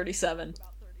about 37.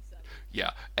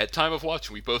 Yeah, at time of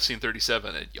watching, we've both seen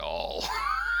 37, and y'all,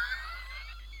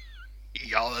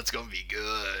 that's gonna be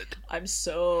good. I'm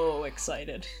so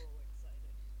excited.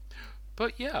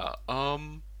 But yeah,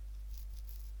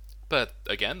 but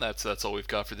again, that's all we've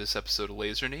got for this episode of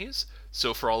Laser Knees.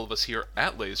 So for all of us here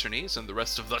at Laser Knees and the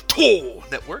rest of the TOE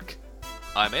Network,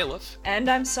 I'm Aleph. And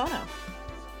I'm Sono.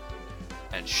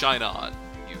 And shine on,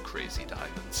 you crazy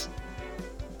diamonds.